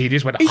I've ever seen. He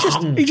just went,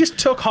 He just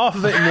took half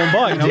of it in one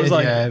bite. And I was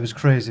like, yeah, it was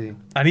crazy.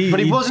 And but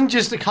he wasn't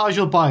just a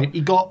casual bite.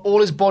 He got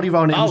all his body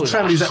around it. He was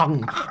trembling. He was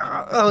like,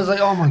 I was like,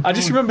 oh my god. I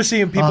just remember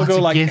seeing people it's go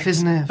a like, gif,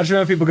 isn't it? I just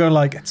remember people going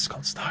like, it's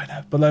Scott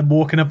Steiner, but then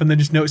walking up and then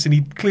just noticing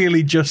he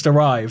clearly just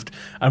arrived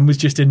and was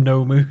just in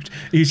no mood.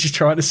 He was just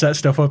trying to set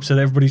stuff up, so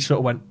everybody sort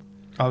of went.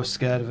 I was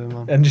scared of him,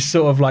 man. And just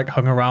sort of like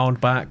hung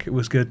around back. It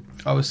was good.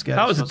 I was scared.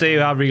 That was the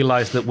day I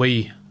realised that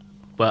we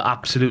were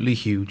absolutely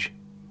huge.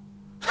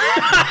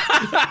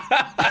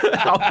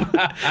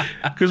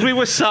 Because we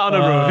were sat on a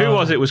road. Who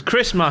was it? It was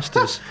Chris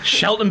Masters,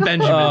 Shelton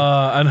Benjamin,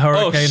 and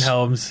Hurricane us,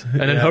 Helms,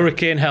 and then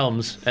Hurricane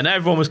Helms, and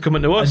everyone was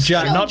coming to us.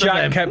 And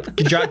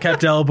Jack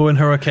kept elbowing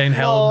Hurricane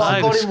Helms.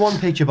 I got in one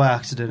picture by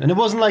accident, and it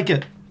wasn't like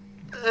it.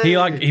 He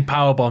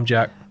powerbombed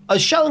Jack.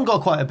 Shelton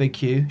got quite a big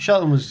queue.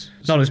 Shelton was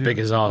Not as big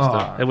as ours,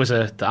 though. It was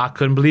I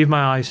couldn't believe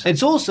my eyes.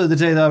 It's also the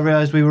day that I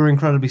realised we were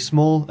incredibly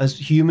small as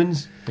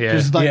humans. Yeah.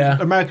 Because Yeah.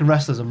 American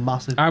wrestlers are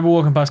massive. I remember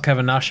walking past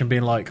Kevin Nash and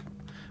being like,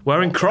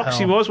 Wearing Crocs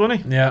he was,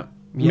 wasn't he? yeah.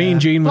 Yeah. Mean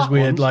Gene was Black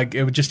weird. ones. Like,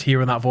 it was just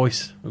hearing that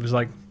voice. It was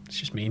like, it's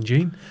just Mean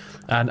Gene.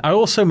 And I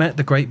also met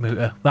the Great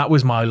Muta. That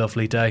was my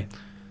lovely day.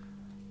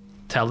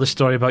 Tell the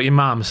story about your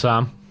mum,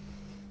 Sam.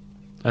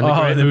 And the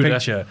Great the Muta.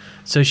 picture.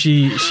 So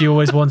she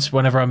always wants,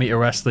 whenever I meet a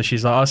wrestler,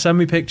 she's like, "Oh, send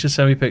me pictures."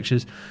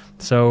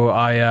 So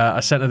I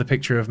sent her the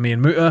picture of me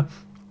and Muta,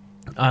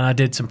 and I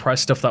did some press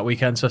stuff that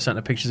weekend. So I sent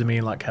her pictures of me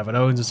and like Kevin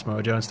Owens and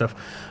Samoa Joe and stuff.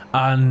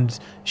 And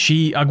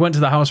I went to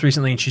the house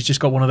recently, and she's just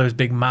got one of those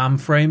big MAM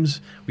frames,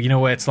 you know,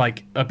 where it's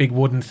like a big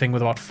wooden thing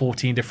with about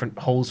 14 different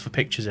holes for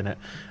pictures in it.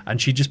 And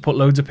she just put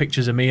loads of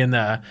pictures of me in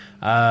there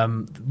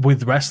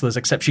with wrestlers,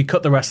 except she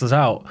cut the wrestlers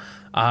out.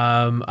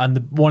 And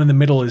the one in the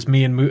middle is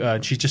me and Muta,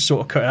 and she's just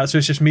sort of cut it out, so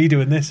it's just me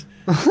doing this,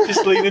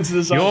 just leaning to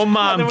the side. Your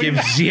mum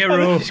gives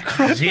zero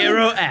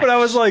F. But I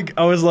was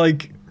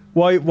like,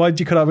 why did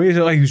you cut out me?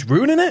 Like, he was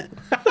ruining it.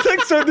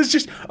 Like, so there's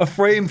just a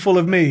frame full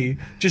of me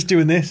just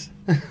doing this,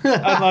 and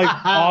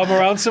like arm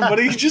around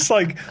somebody, just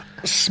like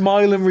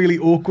smiling really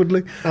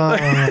awkwardly.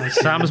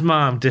 Sam's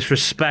mum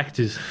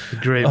disrespected the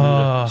Great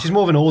Muta. She's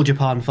more of an All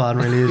Japan fan,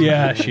 really, isn't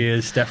Yeah, she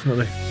is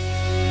definitely.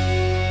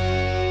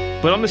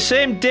 But on the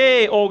same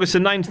day, August the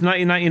 9th,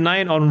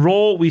 1999, on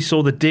Raw, we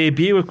saw the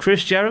debut of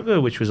Chris Jericho,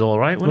 which was all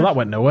right, Well, wasn't that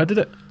went nowhere, did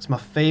it? It's my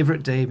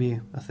favourite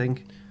debut, I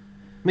think.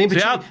 Me and See,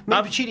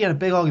 Pacitti had a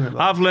big argument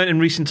about I've learned in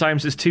recent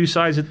times there's two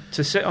sides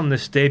to sit on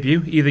this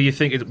debut. Either you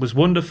think it was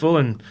wonderful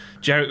and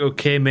Jericho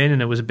came in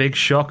and it was a big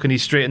shock and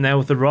he's straight in there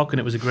with The Rock and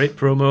it was a great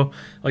promo,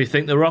 or you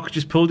think The Rock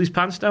just pulled his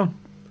pants down.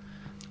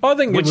 I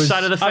think Which it was,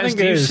 side of the I fence think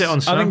do it you is- sit on,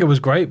 Sam? I think it was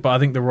great, but I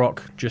think The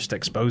Rock just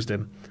exposed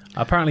him.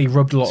 Apparently, he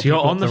rubbed a lot of So you're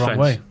people on up the the wrong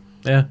fence?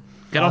 way. Yeah.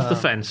 Get off the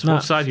fence. nah.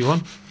 What side are you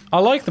on? I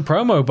like the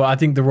promo, but I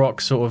think The Rock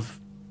sort of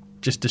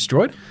just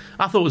destroyed.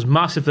 I thought it was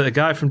massive that a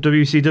guy from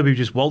WCW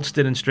just waltzed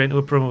in and straight into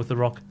a promo with The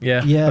Rock.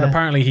 Yeah. Yeah. But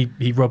apparently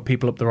he rubbed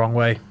people up the wrong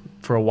way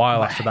for a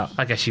while after that.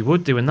 I guess he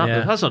would doing that. Yeah.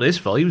 But that's not his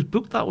fault. He was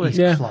booked that way.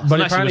 Yeah, class. but Unless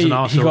he was apparently an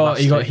arsehole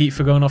he got backstage. heat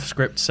for going off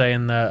script,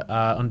 saying that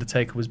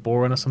Undertaker was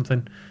boring or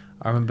something.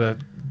 I remember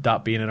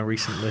that being in a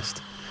recent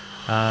list.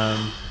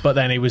 But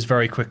then he was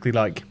very quickly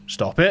like,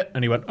 "Stop it,"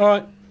 and he went, "All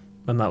right,"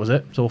 and that was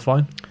it. It's all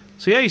fine.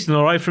 So yeah, he's done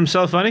all right for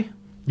himself, hasn't he?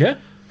 Yeah,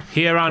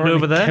 Here and Currently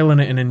over there. killing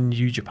it in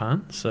New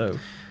Japan. So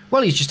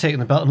Well, he's just taken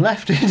the belt and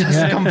left. He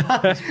doesn't come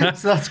back.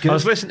 So that's good. I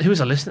was listening. Who was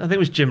I listening? I think it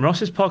was Jim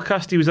Ross's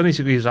podcast. He was on.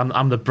 He was,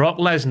 I'm the Brock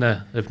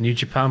Lesnar of New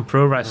Japan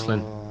Pro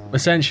Wrestling.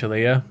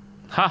 essentially, yeah.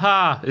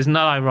 Haha! Isn't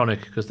that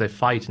ironic? Because they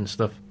fight and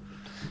stuff.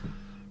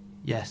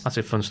 Yes. That's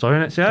a fun story,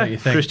 isn't it? Yeah. What do you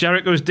think? Chris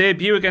Jericho's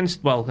debut in a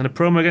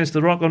promo against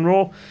The Rock on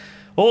Raw.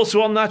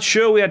 Also on that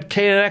show, we had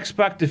Kane and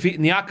X-Pac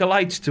defeating the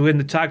Acolytes to win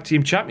the tag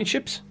team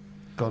championships.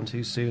 Gone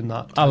too soon,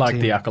 that I tag like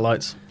team. the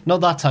Acolytes. Not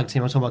that tag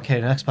team, I'm talking about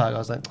Kane and X-Pac. I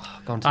was like, oh,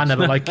 gone too I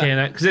never soon. liked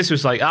Kane because this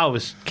was like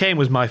Kane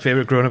was my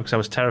favourite growing up because I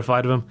was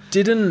terrified of him.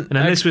 Didn't And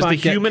then this was the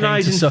X-Pac get Kane to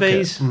humanising suck it?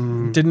 phase.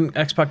 Didn't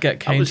X-Pac get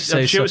Kane to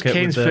say I'm sure it was suck it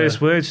Kane's with the- first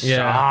words.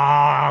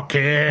 Yeah. Suck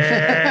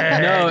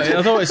it. No,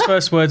 I thought his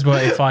first words were,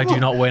 "If I do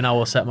not win, I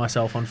will set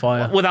myself on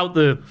fire." Without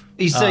the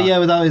He said, yeah,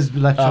 without his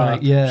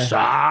electronic, yeah.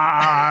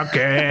 suck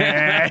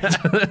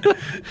it.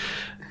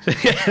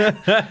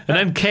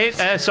 And then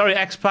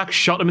X-Pac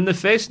shot him in the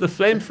face with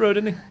the flamethrower,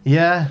 didn't he?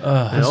 Yeah.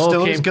 And it all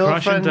Stone's came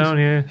crashing girlfriend, down,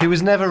 yeah. who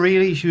was never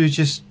really, she was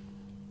just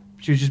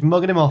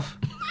mugging him off.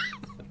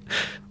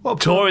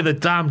 Tori the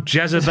damn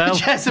Jezebel.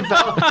 Jezebel,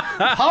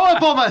 power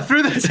bomber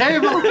through the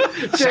table.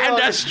 Send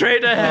her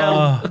straight to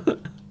hell.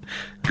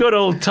 Good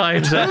old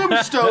times. eh?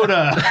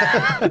 Tombstoner.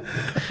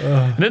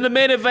 And then the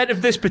main event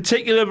of this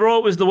particular Raw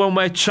was the one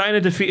where China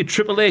defeated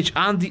Triple H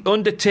and The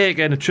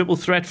Undertaker in a triple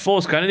threat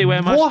Force Count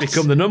Anywhere match What? to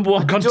become the number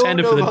one I don't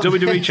contender for the know about WWE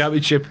this.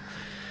 Championship.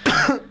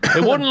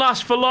 It wouldn't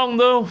last for long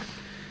though,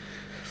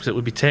 because it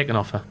would be taken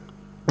off her.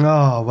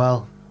 Oh,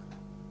 well.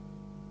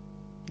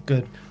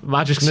 Good. Am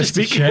I just going to It's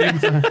just a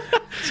speak? shame.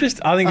 It's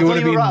just, I think I it thought, would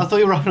have you were, been. I thought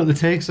you were wrapping up the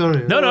take, sorry. No,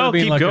 It would no, have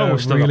been keep like going. a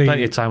We've still got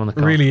plenty of time on the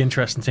card. Really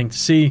interesting thing to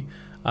see.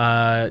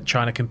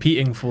 China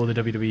competing for the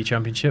WWE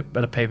Championship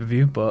at a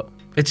pay-per-view, but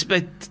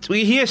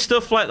We hear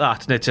stuff like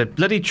that, and it's a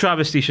bloody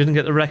travesty. Shouldn't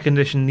get the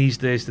recognition these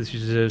days that she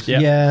deserves. Yeah.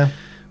 Yeah.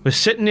 We're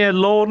sitting here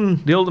lauding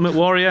the Ultimate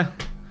Warrior.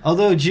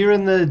 Although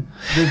during the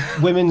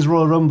Women's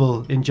Royal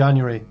Rumble in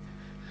January,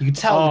 you could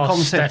tell Oh,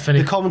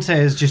 Stephanie. the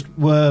commentators just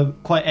were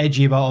quite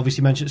edgy about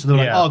obviously mentioned. So they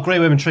were Yeah. like, oh, great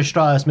women, Trish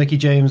Stratus, Mickie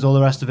James, all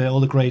the rest of it, all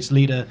the greats,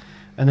 Lita.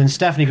 And then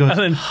Stephanie goes, And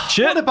then,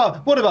 shit.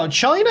 what about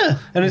China?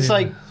 And it's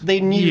like they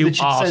knew You that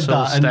she'd said arsehole,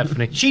 that. And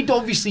Stephanie. she'd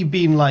obviously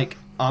been like,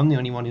 I'm the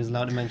only one who's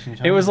allowed to mention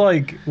China. it was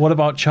like, what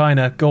about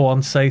China? Go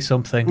on, say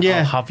something. Yeah.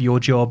 I'll have your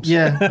jobs.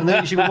 yeah. And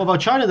then she went, what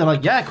about China? They're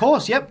like, yeah, of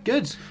course, yep,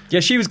 good.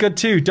 Yeah, she was good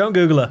too. Don't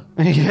Google her.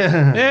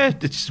 yeah. Yeah,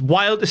 it's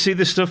wild to see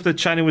the stuff that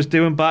China was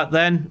doing back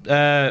then.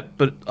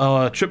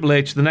 But Triple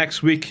H the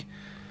next week.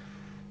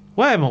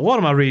 What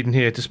am I reading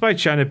here? Despite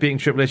China beating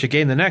Triple H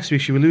again the next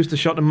week, she would lose the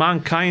shot to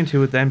Mankind, who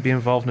would then be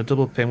involved in a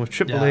double pin with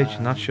Triple H,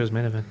 and that show's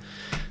main event.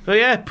 So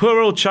yeah, poor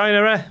old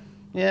China, eh?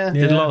 Yeah.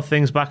 Did a lot of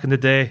things back in the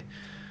day.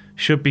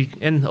 Should be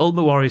in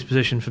Ultimate Warrior's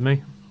position for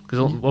me. Because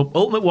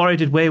Ultimate Warrior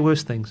did way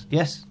worse things.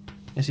 Yes,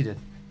 he did.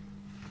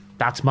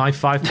 That's my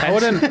 5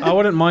 pence. I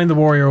wouldn't mind the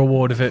Warrior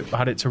Award if it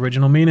had its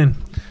original meaning.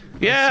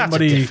 Yeah,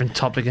 that's a different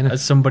topic, isn't it?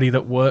 As somebody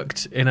that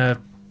worked in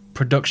a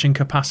production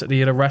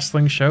capacity at a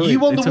wrestling show, You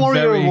won the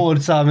Warrior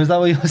Award, Sam. Is that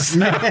what you're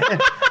saying?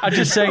 I'm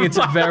just saying it's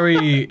a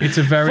very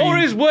For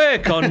his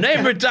work on Name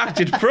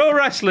Redacted Pro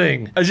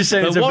Wrestling. I was just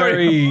saying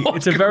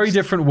it's a very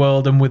different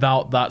world, and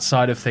without that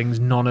side of things,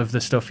 none of the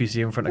stuff you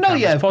see in front of camera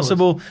is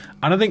possible.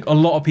 And I think a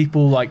lot of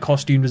people, like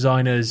costume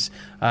designers,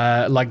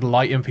 like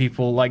lighting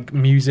people, like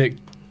music,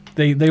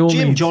 they all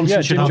Jim need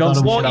Johnson. Jim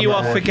Johnson. What you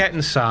are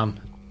forgetting, Sam,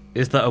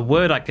 is that a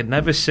word I could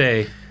never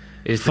say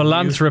is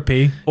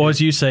philanthropy, or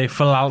as you say,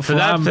 philanthropy.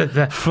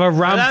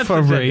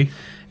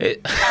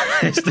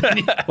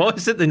 What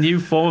is it? The new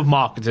form of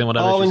marketing,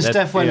 whatever. Oh, and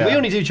Steph went, we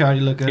only do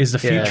charity look good. Is the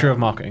future of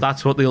marketing.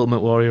 That's what the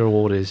Ultimate Warrior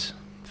Award is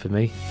for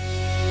me.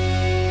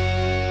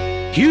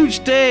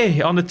 Huge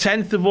day on the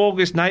 10th of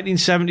August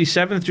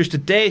 1977, just a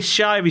day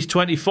shy of his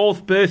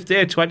 24th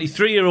birthday.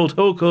 23-year-old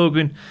Hulk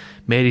Hogan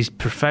made his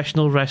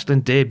professional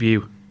wrestling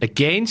debut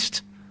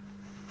against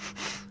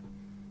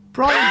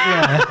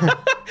Brian Blair.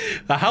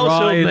 a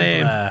household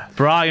name,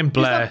 Brian Is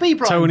Blair. that B.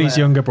 Brian Tony's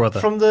Blair? younger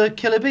brother. From the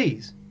Killer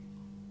Bees?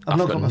 I've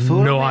not got my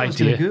phone. No I was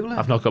gonna idea. Google it.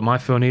 I've not got my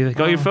phone either.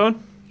 Got your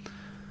phone?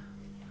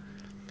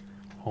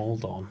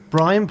 Hold on.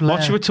 Brian Blair.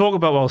 What should we talk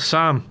about while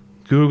Sam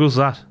Googles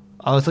that?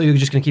 Oh, I thought you were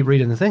just going to keep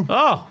reading the thing.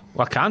 Oh,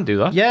 well, I can do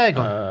that. Yeah,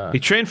 go on. He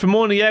trained for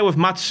more than a year with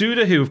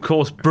Matsuda, who, of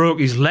course, broke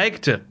his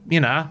leg to,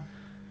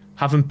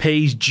 have him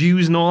pay his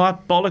dues and all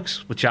that bollocks,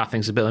 which I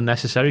think is a bit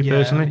unnecessary,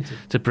 personally,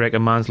 to break a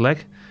man's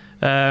leg.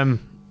 I've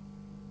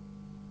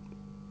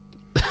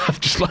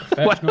just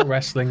Professional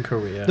wrestling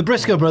career. The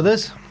Briscoe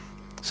brothers.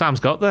 Sam's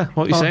got there.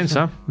 What are you saying,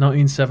 Sam?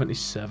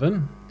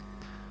 1977.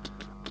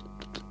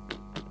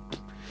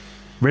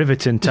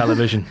 Riveting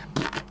television.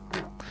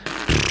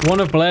 One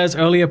of Blair's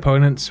early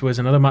opponents was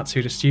another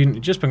Matsuda student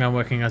who just began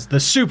working as the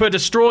Super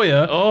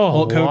Destroyer,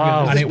 Hulk Hogan,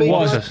 wow. and it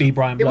was B.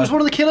 Brian Blair. It was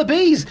one of the Killer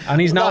Bees. And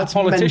he's now a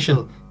politician.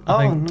 Mental.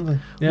 I think. No.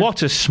 Yeah.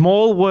 What a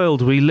small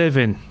world we live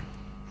in.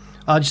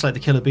 I just like the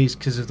Killer Bees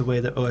because of the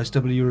way that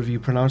OSW review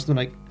pronounced them.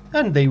 Like,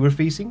 and they were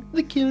facing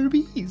the Killer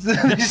Bees. They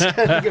just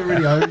kind of get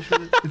really Irish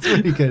with it. It's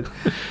really good.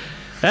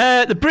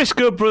 The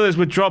Briscoe brothers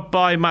were dropped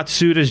by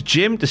Matsuda's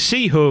gym to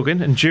see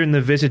Hogan, and during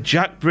the visit,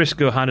 Jack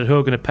Briscoe handed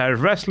Hogan a pair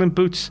of wrestling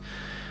boots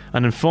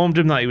and informed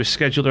him that he was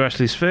scheduled to wrestle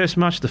his first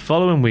match the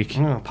following week.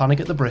 Panic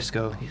at the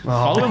Briscoe.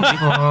 Following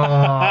week?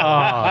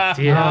 Oh,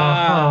 dear.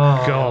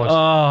 God.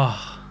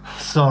 Oh,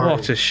 sorry.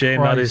 What a shame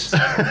that is.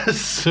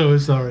 So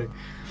sorry.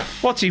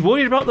 What's he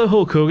worried about, the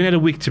Hulk Hogan? He had a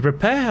week to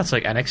prepare. That's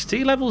like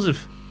NXT levels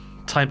of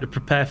time to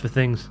prepare for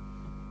things.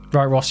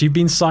 Right, Ross, you've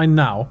been signed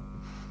now.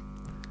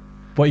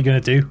 What are you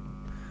going to do?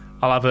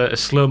 I'll have a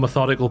slow,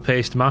 methodical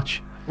paced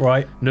match.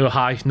 Right. No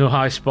high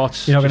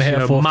spots. You're not going to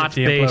hit a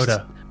 450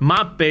 uploader.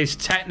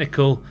 Mat-based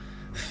technical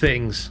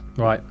things.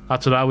 Right.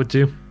 That's what I would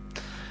do.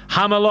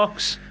 Hammer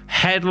locks,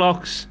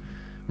 headlocks,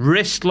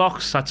 wrist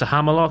locks. That's a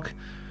hammer lock.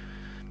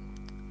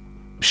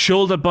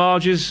 Shoulder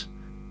barges,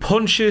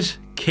 punches,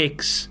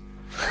 kicks.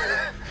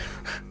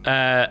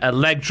 A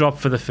leg drop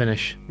for the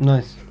finish.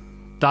 Nice.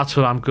 That's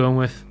what I'm going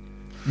with.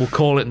 We'll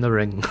call it in the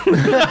ring.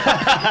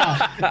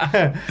 I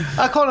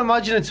can't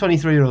imagine a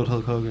 23-year-old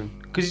Hulk Hogan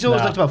because he's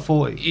always looked about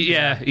 40.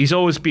 Yeah, he's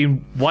always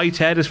been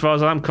white-haired as far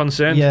as I'm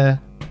concerned. Yeah,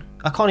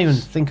 I can't even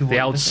think of the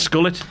what old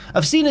skullet.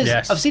 I've seen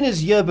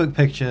his yearbook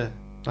picture.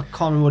 I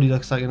can't remember what he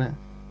looks like in it.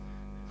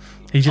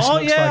 He just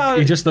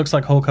looks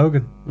like Hulk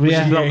Hogan.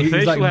 Yeah,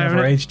 he's like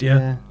never aged.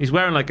 Yeah, he's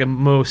wearing like a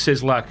Mo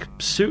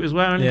Sislak suit as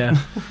well. Yeah.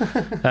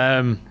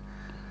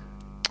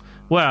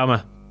 Where am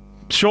I?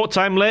 Short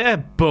time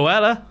later,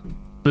 Blair,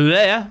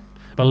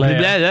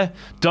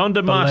 Don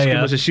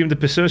Damascus was assumed the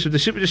persona of the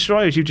Super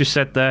Destroyer, as you just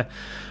said there.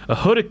 A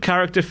hooded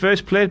character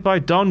first played by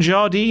Don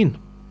Jardine.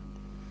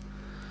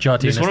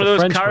 Jardine is one of the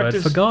those French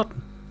characters. word for God.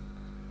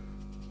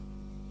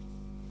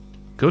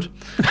 Good.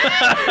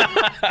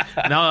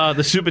 Now,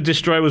 the Super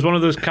Destroyer was one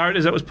of those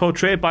characters that was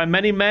portrayed by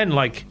many men,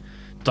 like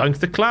Dunk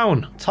the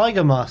Clown,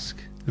 Tiger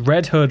Mask,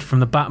 Red Hood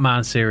from the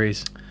Batman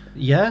series.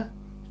 Yeah.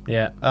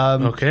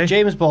 Okay.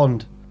 James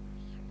Bond.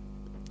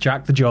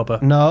 Jack the Jobber.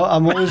 No,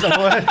 I'm always.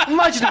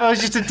 Imagine if I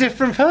was just a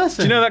different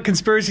person. Do you know that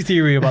conspiracy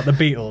theory about the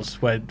Beatles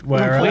where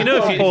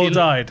Paul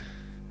died?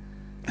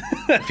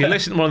 If you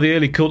listen to one of the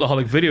early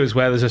Cultaholic videos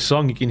where there's a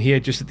song you can hear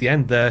just at the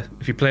end there,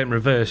 if you play it in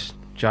reverse,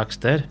 Jack's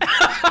dead.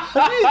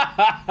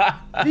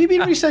 Have you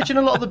been researching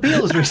a lot of the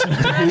Beatles recently?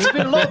 There's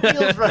been a lot of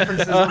Beatles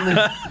references on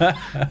this.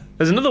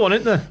 There's another one,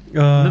 isn't there?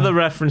 Another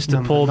reference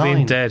to Paul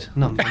being dead.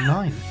 Number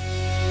 9.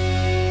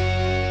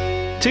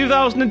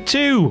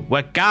 2002,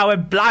 we're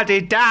going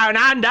bloody down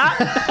under.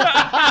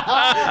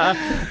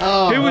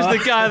 Who was the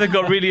guy that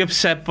got really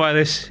upset by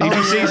this? If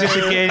he sees this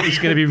again, he's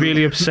going to be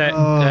really upset.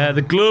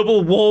 The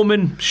global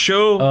warming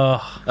show.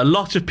 A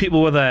lot of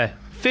people were there.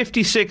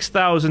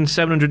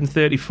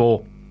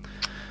 56,734.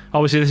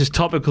 Obviously, this is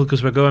topical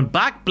because we're going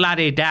back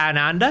bloody down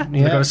under.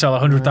 They've got to sell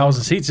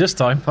 100,000 seats this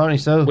time. Apparently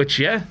so. Which,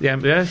 they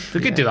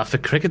could do that for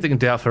cricket. They can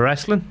do that for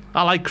wrestling.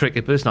 I like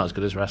cricket, but it's not as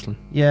good as wrestling.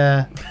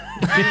 Yeah.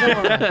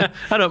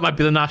 I know it might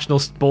be the national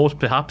sport,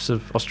 perhaps,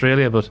 of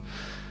Australia, but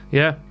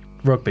yeah.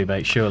 Rugby,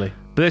 mate, surely.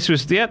 But this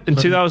was, in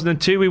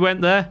 2002 we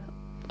went there.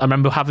 I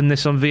remember having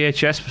this on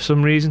VHS for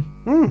some reason.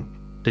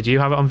 Did you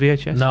have it on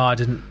VHS? No, I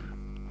didn't.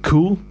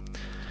 Cool.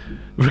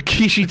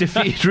 Rikishi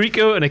defeated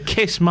Rico in a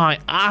kiss my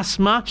ass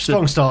match.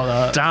 Strong start,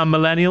 that. Damn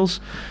millennials.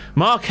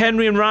 Mark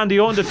Henry and Randy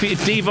Orton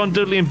defeated Devon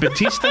Dudley and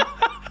Batista.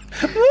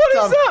 What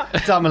is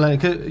that? Damn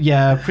millennials.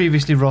 Yeah,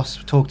 previously Ross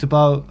talked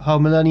about how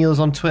millennials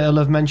on Twitter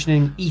love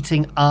mentioning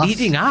eating ass.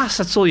 Eating ass,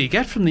 that's all you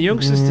get from the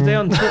youngsters today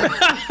on Twitter.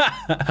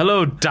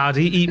 Hello,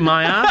 daddy, eat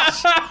my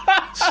ass.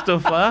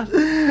 Stuff like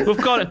that. We've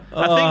got it.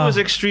 I think it was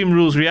Extreme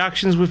Rules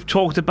Reactions we've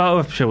talked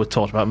about. I'm sure we've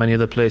talked about many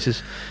other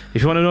places.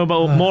 If you want to know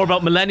more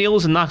about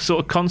millennials and that sort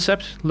of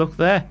concept, look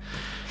there.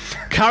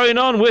 Carrying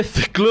on with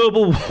the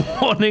global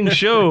warning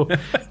show,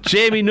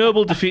 Jamie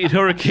Noble defeated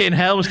Hurricane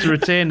Helms to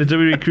retain the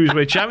WWE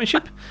Cruiserweight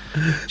Championship.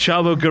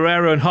 Chavo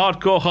Guerrero and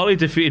Hardcore Holly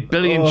defeated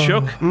Billy and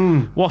Chuck.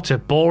 What a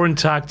boring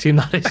tag team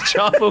that is.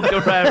 Chavo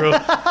Guerrero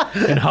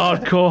and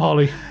Hardcore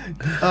Holly.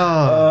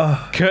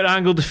 Kurt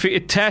Angle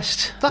defeated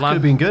Test. That could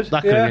have been good.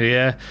 That could have been,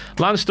 yeah.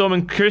 Lance Storm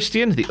and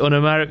Christian, the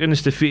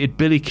Un-Americans, defeated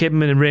Billy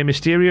Kidman and Rey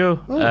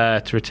Mysterio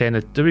to retain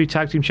the WWE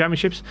Tag Team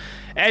Championships.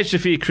 Edge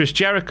defeated Chris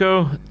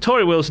Jericho.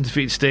 Tori Wilson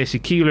defeated Stacey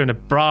Keebler in a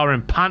bra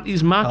and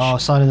panties match. Oh,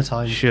 sign of the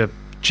time. Sure,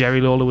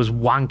 Jerry Lawler was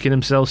wanking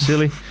himself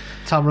silly.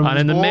 Tampering and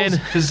in the main,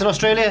 because it's in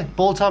Australia,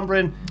 ball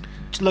tampering.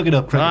 Just look it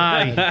up, cricket.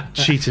 Aye,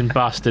 cheating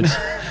bastards.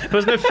 But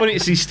wasn't it funny to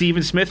see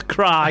Stephen Smith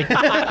cry?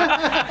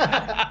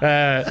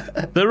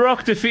 The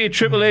Rock defeated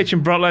Triple H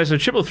and Brock Lesnar in a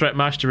triple threat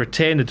match to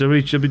retain the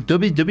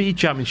WWE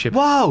Championship.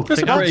 Wow,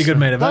 that's a pretty good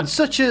main event.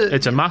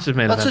 It's a massive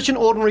main event. That's such an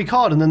ordinary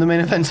card, and then the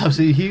main event's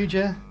absolutely huge.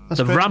 Yeah, that's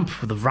the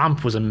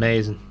ramp was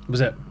amazing. Was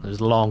it? It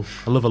was long.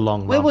 I love a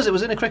long. Where ramp. was it?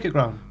 Was it in a cricket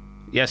ground?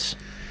 Yes.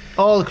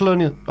 Oh, the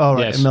Colonial. Oh,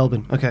 right, yes. in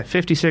Melbourne. Okay.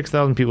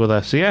 56,000 people were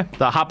there. So yeah,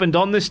 that happened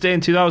on this day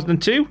in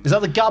 2002. Is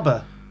that the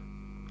Gabba?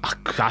 I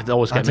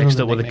always get mixed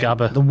up with the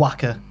Gabba. The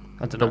Wacker.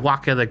 I don't know. The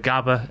Wacker, the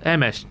Gabba,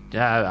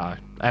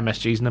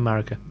 MSG's in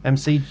America.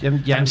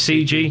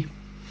 MCG.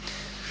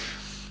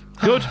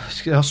 Good.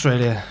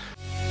 Australia.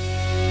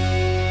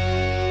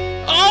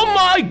 Oh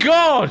my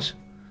God!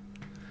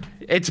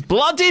 It's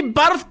bloody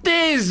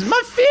birthdays!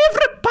 My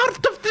favourite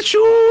part of the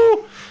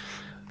show!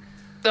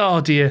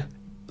 Oh dear.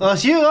 Oh,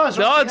 it's you. Oh, it's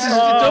Ross.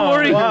 Don't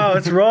worry. Wow,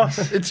 it's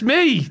Ross. It's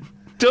me.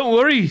 Don't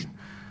worry.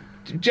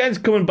 Jen's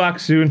coming back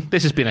soon.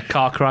 This has been a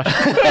car crash.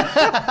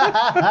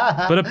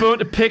 But I'm going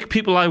to pick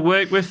people I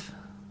work with,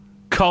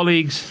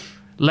 colleagues,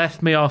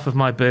 left me off of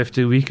my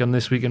birthday week on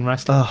This Week in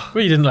Wrestling.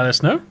 Well, you didn't let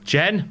us know.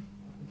 Jen,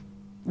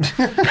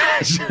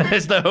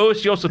 as the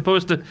host, you're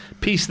supposed to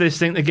piece this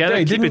thing together,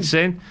 keep it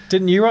sane.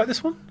 Didn't you write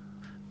this one?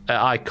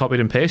 I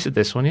copied and pasted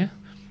this one, yeah.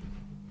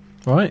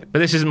 Right. But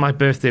this isn't my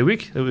birthday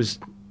week. It was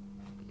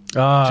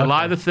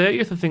July the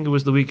 30th, I think it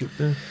was the week of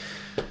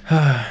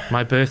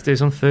my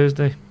birthday's on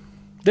Thursday.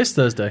 This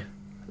Thursday?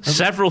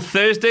 Several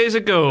Thursdays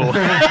ago.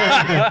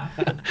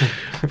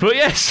 But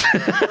yes,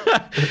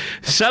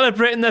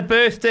 celebrating their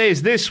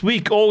birthdays this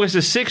week, August the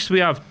 6th, we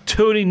have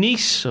Tony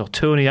Nese, or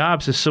Tony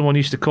Abs as someone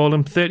used to call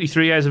him,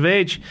 33 years of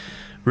age.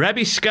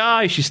 Rebby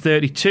Sky, she's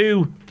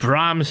 32.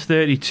 Bram's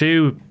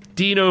 32.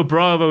 Dino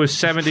Bravo is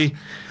 70.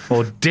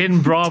 Or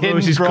Din Bravo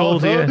as he's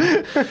called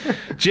here.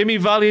 Jimmy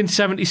Valiant,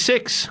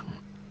 76.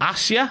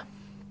 Asya.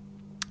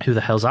 Who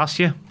the hell's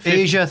Asya?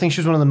 Asia, I think she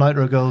was one of the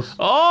Nitro girls.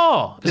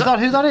 Oh! Is that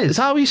who that is? Is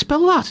that how you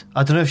spell that?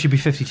 I don't know if she'd be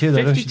 52 though.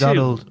 I don't know if she's that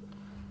old.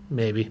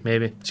 Maybe.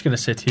 Just going to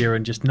sit here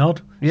and just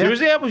nod. Yeah.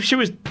 She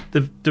was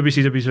the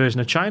WCW's version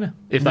of China,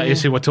 if that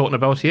is who we're talking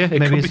about here.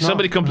 It could be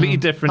somebody completely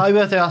different. Happy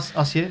birthday,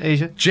 Asya,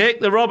 Asia. Jake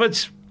the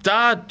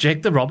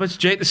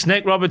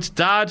Snake Roberts'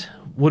 dad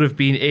would have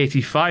been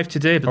 85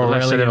 today, but the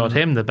less said about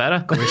him, the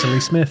better. Grizzly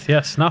Smith,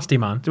 yes, nasty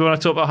man. Do you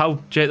want to talk about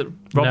how Jake the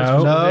Roberts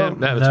was? No,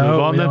 let's move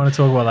on we then. don't want to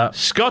talk about that.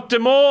 Scott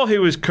D'Amore,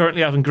 who is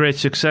currently having great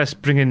success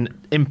bringing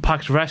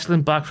Impact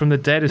Wrestling back from the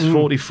dead, is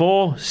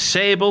 44.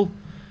 Sable,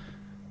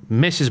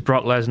 Mrs.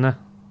 Brock Lesnar,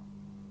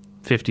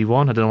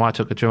 51. I don't know why I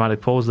took a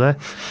dramatic pause there.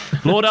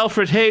 Lord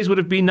Alfred Hayes would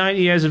have been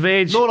 90 years of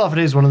age. Lord Alfred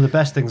Hayes is one of the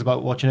best things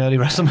about watching early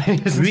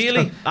WrestleMania.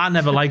 Really? I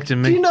never liked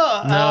him. Do you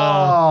not? No.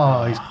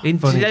 Oh, he's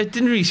funny. He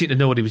didn't really seem to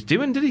know what he was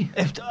doing, did he?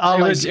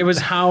 It was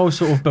how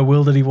sort of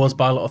bewildered he was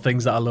by a lot of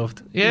things that I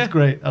loved. Yeah. He's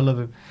great. I love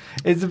him.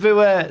 It's the bit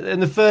where, in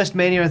the first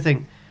Mania, I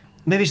think,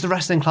 maybe it's the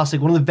Wrestling Classic,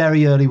 one of the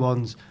very early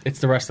ones. It's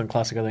the Wrestling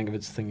Classic, I think, if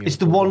it's the thing. It's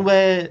the one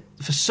where,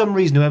 for some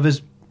reason,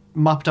 whoever's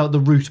mapped out the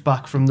route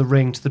back from the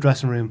ring to the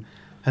dressing room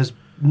has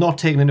not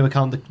taking into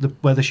account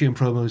where they're shooting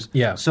promos.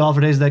 Yeah. So half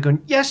a day is they're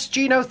going, yes,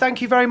 Gino,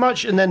 thank you very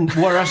much. And then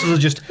what wrestlers will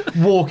just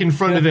walk in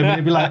front of him and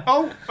they'd be like,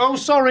 oh,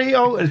 sorry.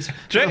 Oh, it's, Do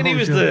you reckon he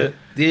was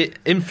the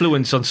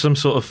influence on some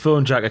sort of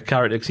phone jacket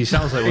character? Because he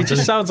sounds like one. He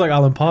just sounds like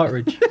Alan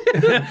Partridge.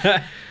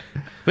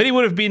 But he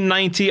would have been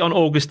 90 on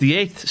August the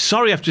 8th.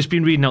 Sorry, I've just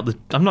been reading out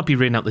I've not been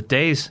reading out the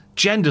days.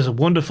 Jen does a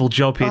wonderful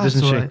job here,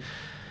 doesn't she? Right.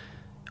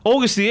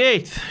 August the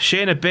 8th,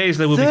 Shayna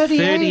Baszler will be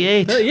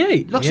 38.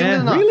 38? Looks Yeah. younger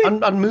than that.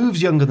 Really? And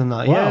moves younger than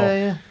that. Wow.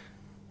 Yeah.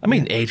 I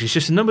mean, age is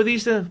just a number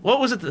these days. What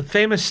was it, the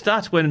famous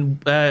stat when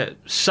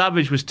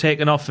Savage was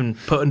taken off and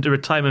put into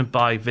retirement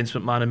by Vince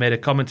McMahon and made a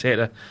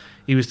commentator?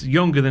 He was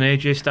younger than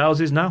AJ Styles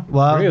is now.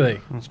 Wow.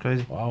 Really? That's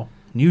crazy. Wow.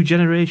 New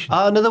generation.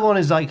 Another one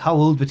is like how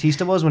old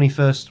Batista was when he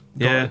first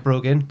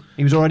broke in.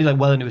 He was already like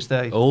well into his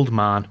 30s. Old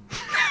man.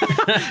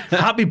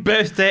 Happy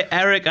birthday,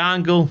 Eric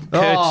Angle,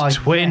 Kurt's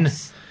twin.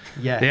 Yes.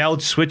 Yeah. The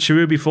old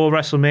switcheroo before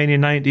WrestleMania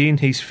 19.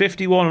 He's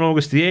 51 on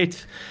August the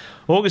 8th.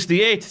 August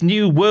the 8th,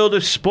 new World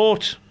of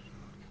Sport.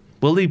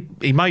 Well,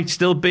 he might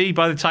still be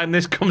by the time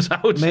this comes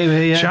out.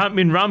 Maybe, yeah.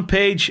 Champion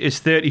Rampage is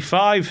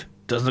 35.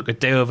 Doesn't look a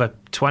day over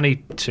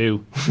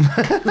 22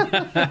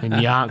 in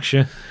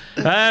Yorkshire.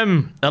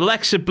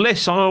 Alexa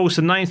Bliss on August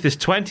the 9th is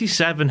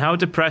 27. How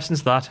depressing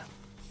is that?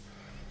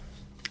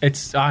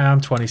 I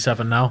am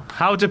 27 now.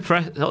 How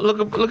depressed!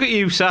 Look at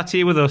you sat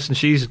here with us, and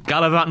she's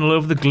gallivanting all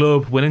over the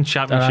globe, winning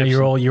championships.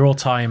 You're all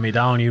tying me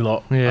down, you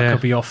lot. Yeah. I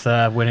could be off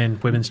there winning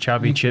women's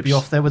championships. Be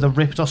off there with a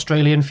ripped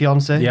Australian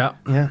fiance. Yeah.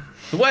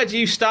 Where do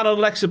you stand on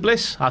Alexa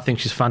Bliss? I think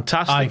she's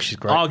fantastic. I think she's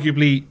great.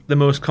 Arguably the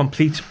most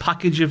complete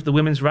package of the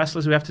women's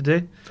wrestlers we have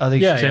today. I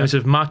think In terms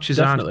of matches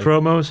Definitely. and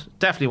promos.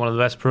 Definitely one of the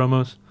best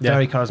promos.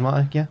 very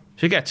charismatic, yeah.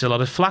 She gets a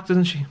lot of flack,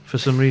 doesn't she? For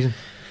some reason.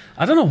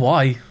 I don't know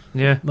why.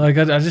 Yeah. Like,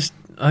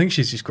 I think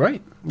she's just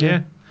great.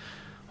 Yeah.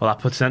 Well, that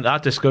puts an end to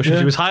that discussion. Yeah.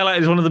 She was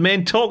highlighted as one of the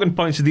main talking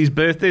points of these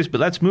birthdays, but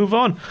let's move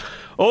on.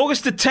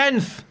 August the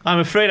 10th, I'm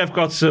afraid I've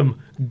got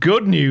some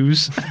good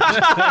news.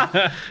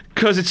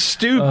 Because it's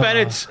Stu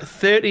Bennett's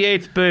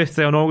 38th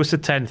birthday on August the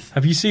 10th.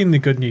 Have you seen the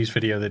good news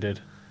video they did?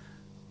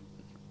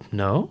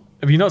 No?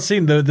 Have you not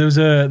seen they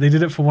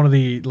did it for one of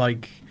the,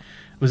 like,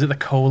 was it the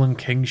Colin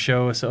King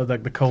show or sort of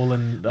like the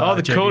Colin the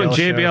Colin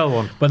JBL show?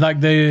 one. But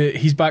like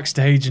he's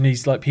backstage and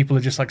he's like, people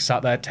are just like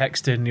sat there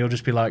texting and he'll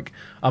just be like,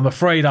 I'm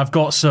afraid I've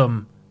got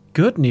some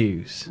good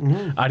news.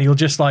 And he'll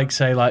just like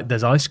say like,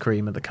 there's ice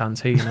cream at the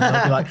canteen, and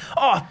they'll be like,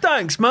 oh,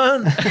 thanks,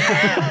 man.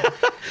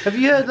 Have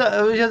you heard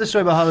the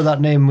story about how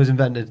that name was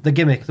invented? The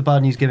gimmick, the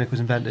bad news gimmick was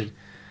invented.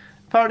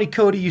 Apparently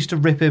Cody used to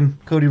rip him,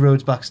 Cody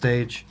Rhodes,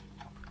 backstage.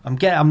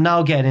 I'm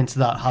now getting into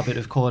that habit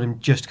of calling him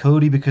just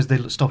Cody because they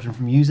stopped him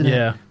from using it.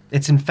 Yeah.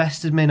 It's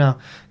infested me now.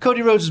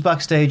 Cody Rhodes was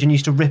backstage and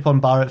used to rip on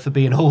Barrett for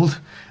being old.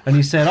 And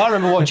he said, I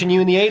remember watching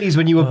you in the 80s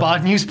when you were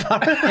bad news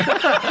Barrett.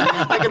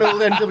 Like an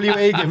old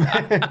NWA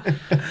gimmick.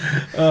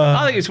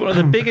 I think it's one of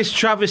the biggest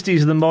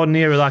travesties of the modern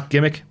era, that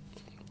gimmick.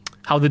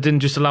 How they didn't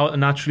just allow it to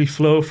naturally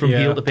flow from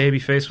heel to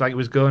babyface like it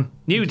was going.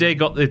 New Day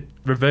got the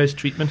reverse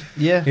treatment.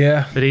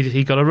 Yeah. But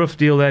he got a rough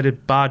deal there,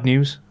 did bad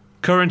news.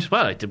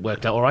 It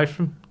worked out all right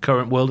from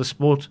current World of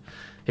Sport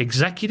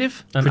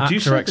executive, An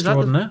producer. actor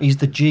extraordinaire. He's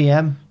the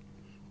GM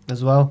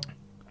as well.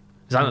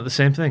 Is that not the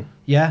same thing?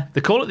 Yeah.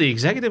 They call it the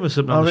executive or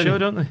something on the show,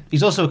 don't they?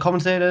 He's also a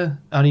commentator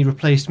and he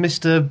replaced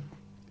Mr.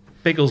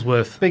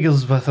 Bigglesworth.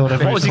 Bigglesworth or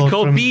whatever. What was he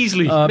called? from-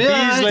 Beasley.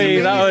 Beasley,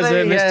 that was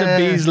it, Mr.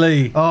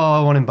 Beasley. Oh,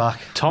 I want him back.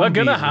 Tom We're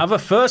going to Beasley. have a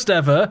first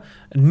ever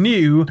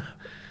new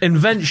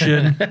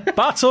invention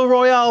Battle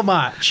Royale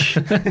match.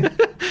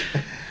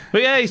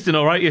 But yeah, he's done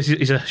all right.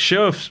 He's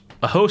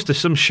a host of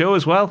some show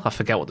as well. I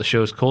forget what the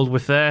show's called,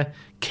 with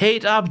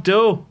Kate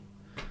Abdo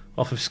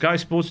off of Sky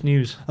Sports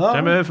News. Oh.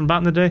 Remember her from back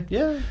in the day?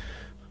 Yeah.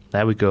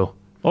 There we go.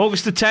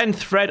 August the 10th,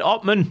 Fred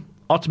Ottman,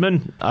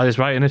 I was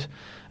right in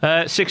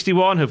it.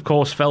 61, of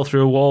course, fell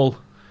through a wall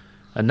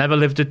and never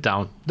lived it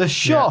down. The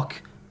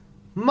Shock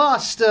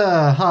Master.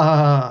 Ha, ha,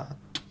 ha.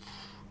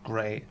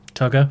 Great.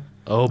 Tugger.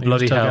 Oh,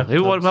 bloody hell.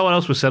 Tugger. What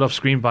else was set off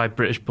screen by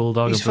British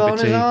Bulldog He's and Booker found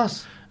T? his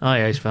ass. Oh,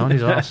 yeah, he's found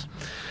his ass.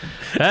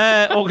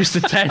 August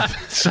the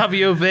 10th,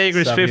 Savio Vega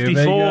is Savio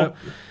 54. Vega.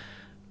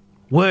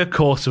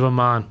 Workhorse of a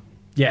man.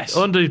 Yes.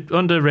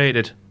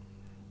 Underrated.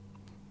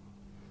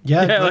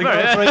 Yeah,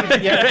 Yeah,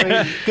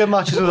 great. Good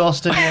matches with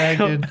Austin. Yeah,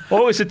 good.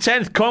 August the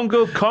 10th,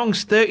 Congo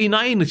Kong's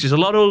 39, which is a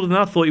lot older than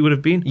I thought he would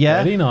have been. Yeah,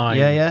 39.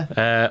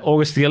 Yeah.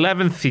 August the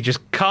 11th, he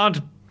just can't.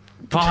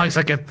 Oh, he's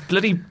like a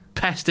bloody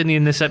pest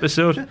in this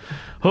episode.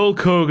 Hulk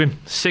Hogan,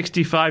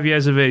 65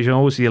 years of age on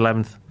August the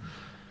 11th.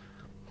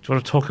 Do you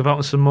want to talk about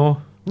him some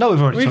more? No,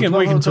 we've already. We can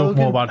Hulk talk Hogan.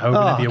 more about Hogan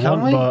Oh, if you can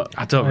want, we? but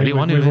I don't really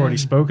want to. We've already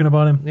spoken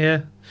about him.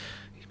 Yeah.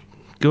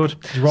 Good.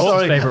 Ross's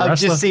Sorry, favourite I've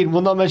wrestler. just seen.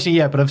 Well, not mentioned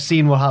yet, but I've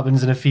seen what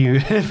happens in a few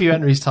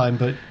entries time.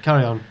 But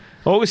carry on.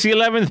 August the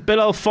 11th, Bill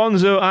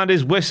Alfonso and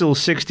his whistle,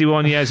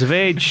 61 years of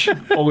age.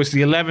 August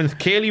the 11th,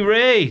 Kaylee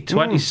Ray,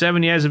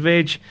 27 years of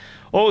age.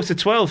 August the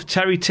 12th,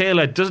 Terry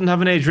Taylor doesn't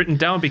have an age written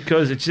down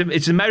because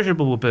it's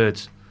immeasurable with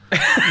birds.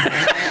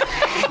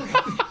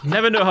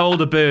 Never know how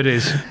old a bird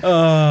is.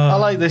 I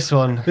like this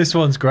one. This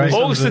one's great.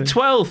 August the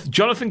 12th,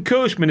 Jonathan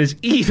Coachman is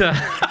either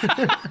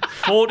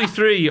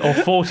 43 or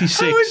 46.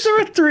 How is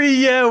there a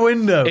 3-year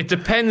window? It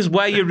depends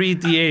where you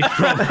read the age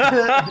from.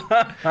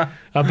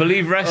 I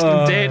believe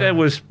Wrestling Data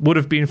would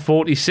have been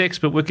 46,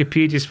 but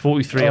Wikipedia's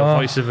 43 or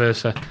vice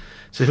versa.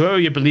 So whoever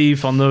you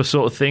believe on those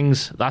sort of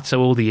things, that's how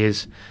old he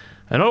is.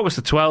 And August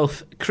the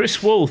 12th,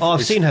 Chris Wolf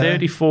I've is seen her.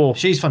 34.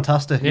 She's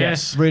fantastic.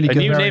 Yes, Really good. A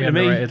new name to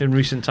me underrated. in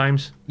recent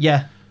times.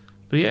 Yeah.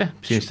 But yeah,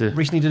 seems to...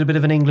 Recently did a bit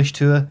of an English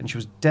tour, and she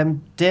was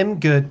damn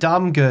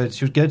good.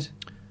 She was good.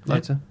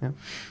 Liked her. Yeah.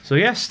 So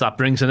yes, that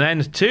brings an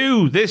end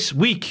to this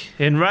week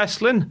in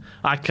wrestling.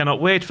 I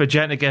cannot wait for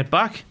Jen to get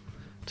back,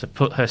 to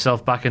put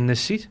herself back in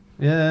this seat.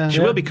 Yeah. She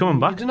will be coming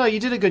back. No, you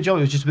did a good job.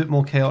 It was just a bit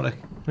more chaotic.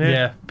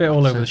 Yeah, bit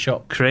all over the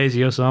shop.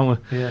 Crazy us, aren't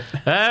we?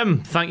 Yeah.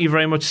 Thank you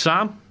very much,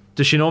 Sam.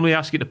 Does she normally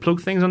ask you to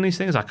plug things on these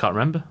things? I can't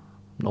remember.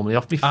 Normally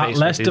off me face. At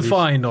Less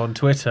Defined on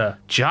Twitter.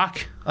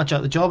 Jack. At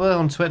Jack the Jobber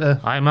on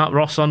Twitter. I'm at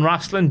Ross on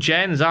Wrestling.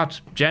 Jen's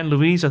at Jen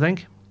Louise, I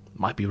think.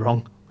 Might be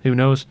wrong. Who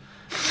knows?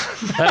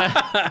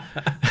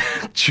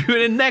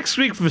 Tune in next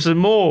week for some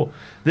more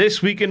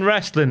This Week in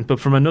Wrestling, but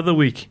from another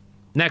week.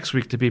 Next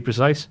week, to be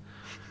precise.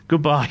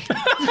 Goodbye.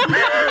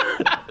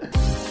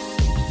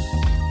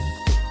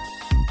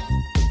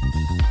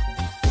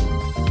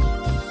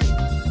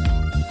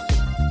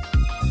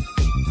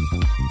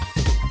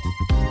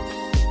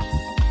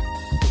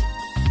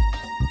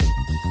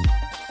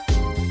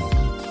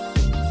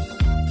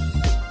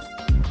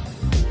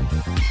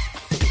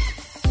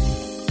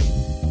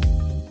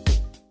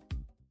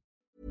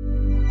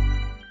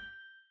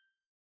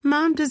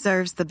 Mom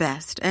deserves the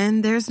best,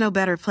 and there's no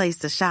better place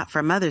to shop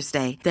for Mother's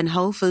Day than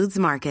Whole Foods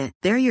Market.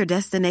 They're your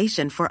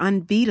destination for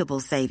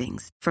unbeatable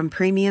savings, from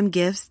premium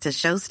gifts to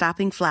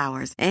show-stopping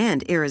flowers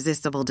and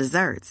irresistible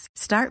desserts.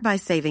 Start by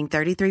saving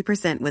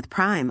 33% with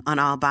Prime on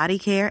all body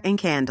care and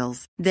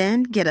candles.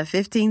 Then get a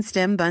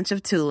 15-stem bunch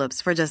of tulips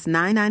for just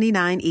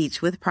 $9.99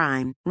 each with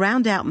Prime.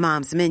 Round out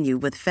Mom's menu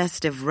with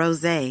festive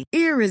rosé,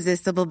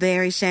 irresistible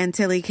berry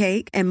chantilly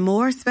cake, and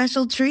more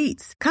special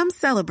treats. Come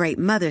celebrate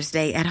Mother's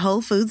Day at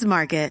Whole Foods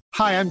Market.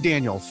 Hi, I'm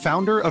Daniel,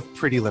 founder of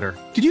Pretty Litter.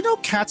 Did you know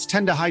cats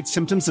tend to hide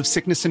symptoms of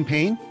sickness and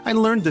pain? I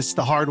learned this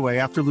the hard way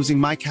after losing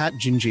my cat,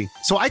 Gingy.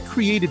 So I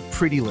created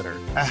Pretty Litter,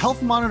 a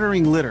health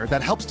monitoring litter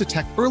that helps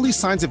detect early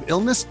signs of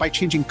illness by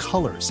changing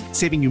colors,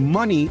 saving you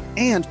money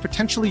and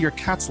potentially your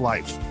cat's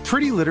life.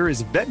 Pretty Litter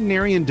is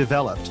veterinarian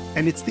developed,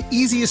 and it's the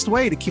easiest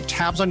way to keep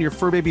tabs on your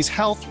fur baby's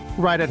health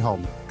right at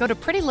home. Go to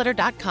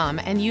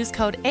prettylitter.com and use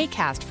code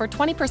ACAST for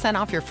 20%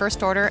 off your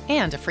first order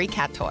and a free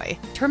cat toy.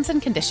 Terms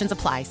and conditions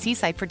apply. See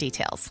site for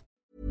details.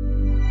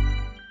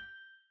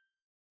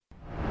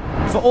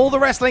 For all the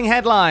wrestling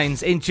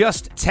headlines in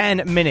just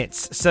 10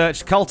 minutes,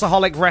 search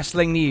Cultaholic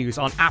Wrestling News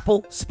on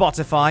Apple,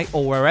 Spotify,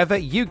 or wherever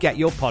you get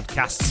your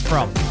podcasts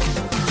from.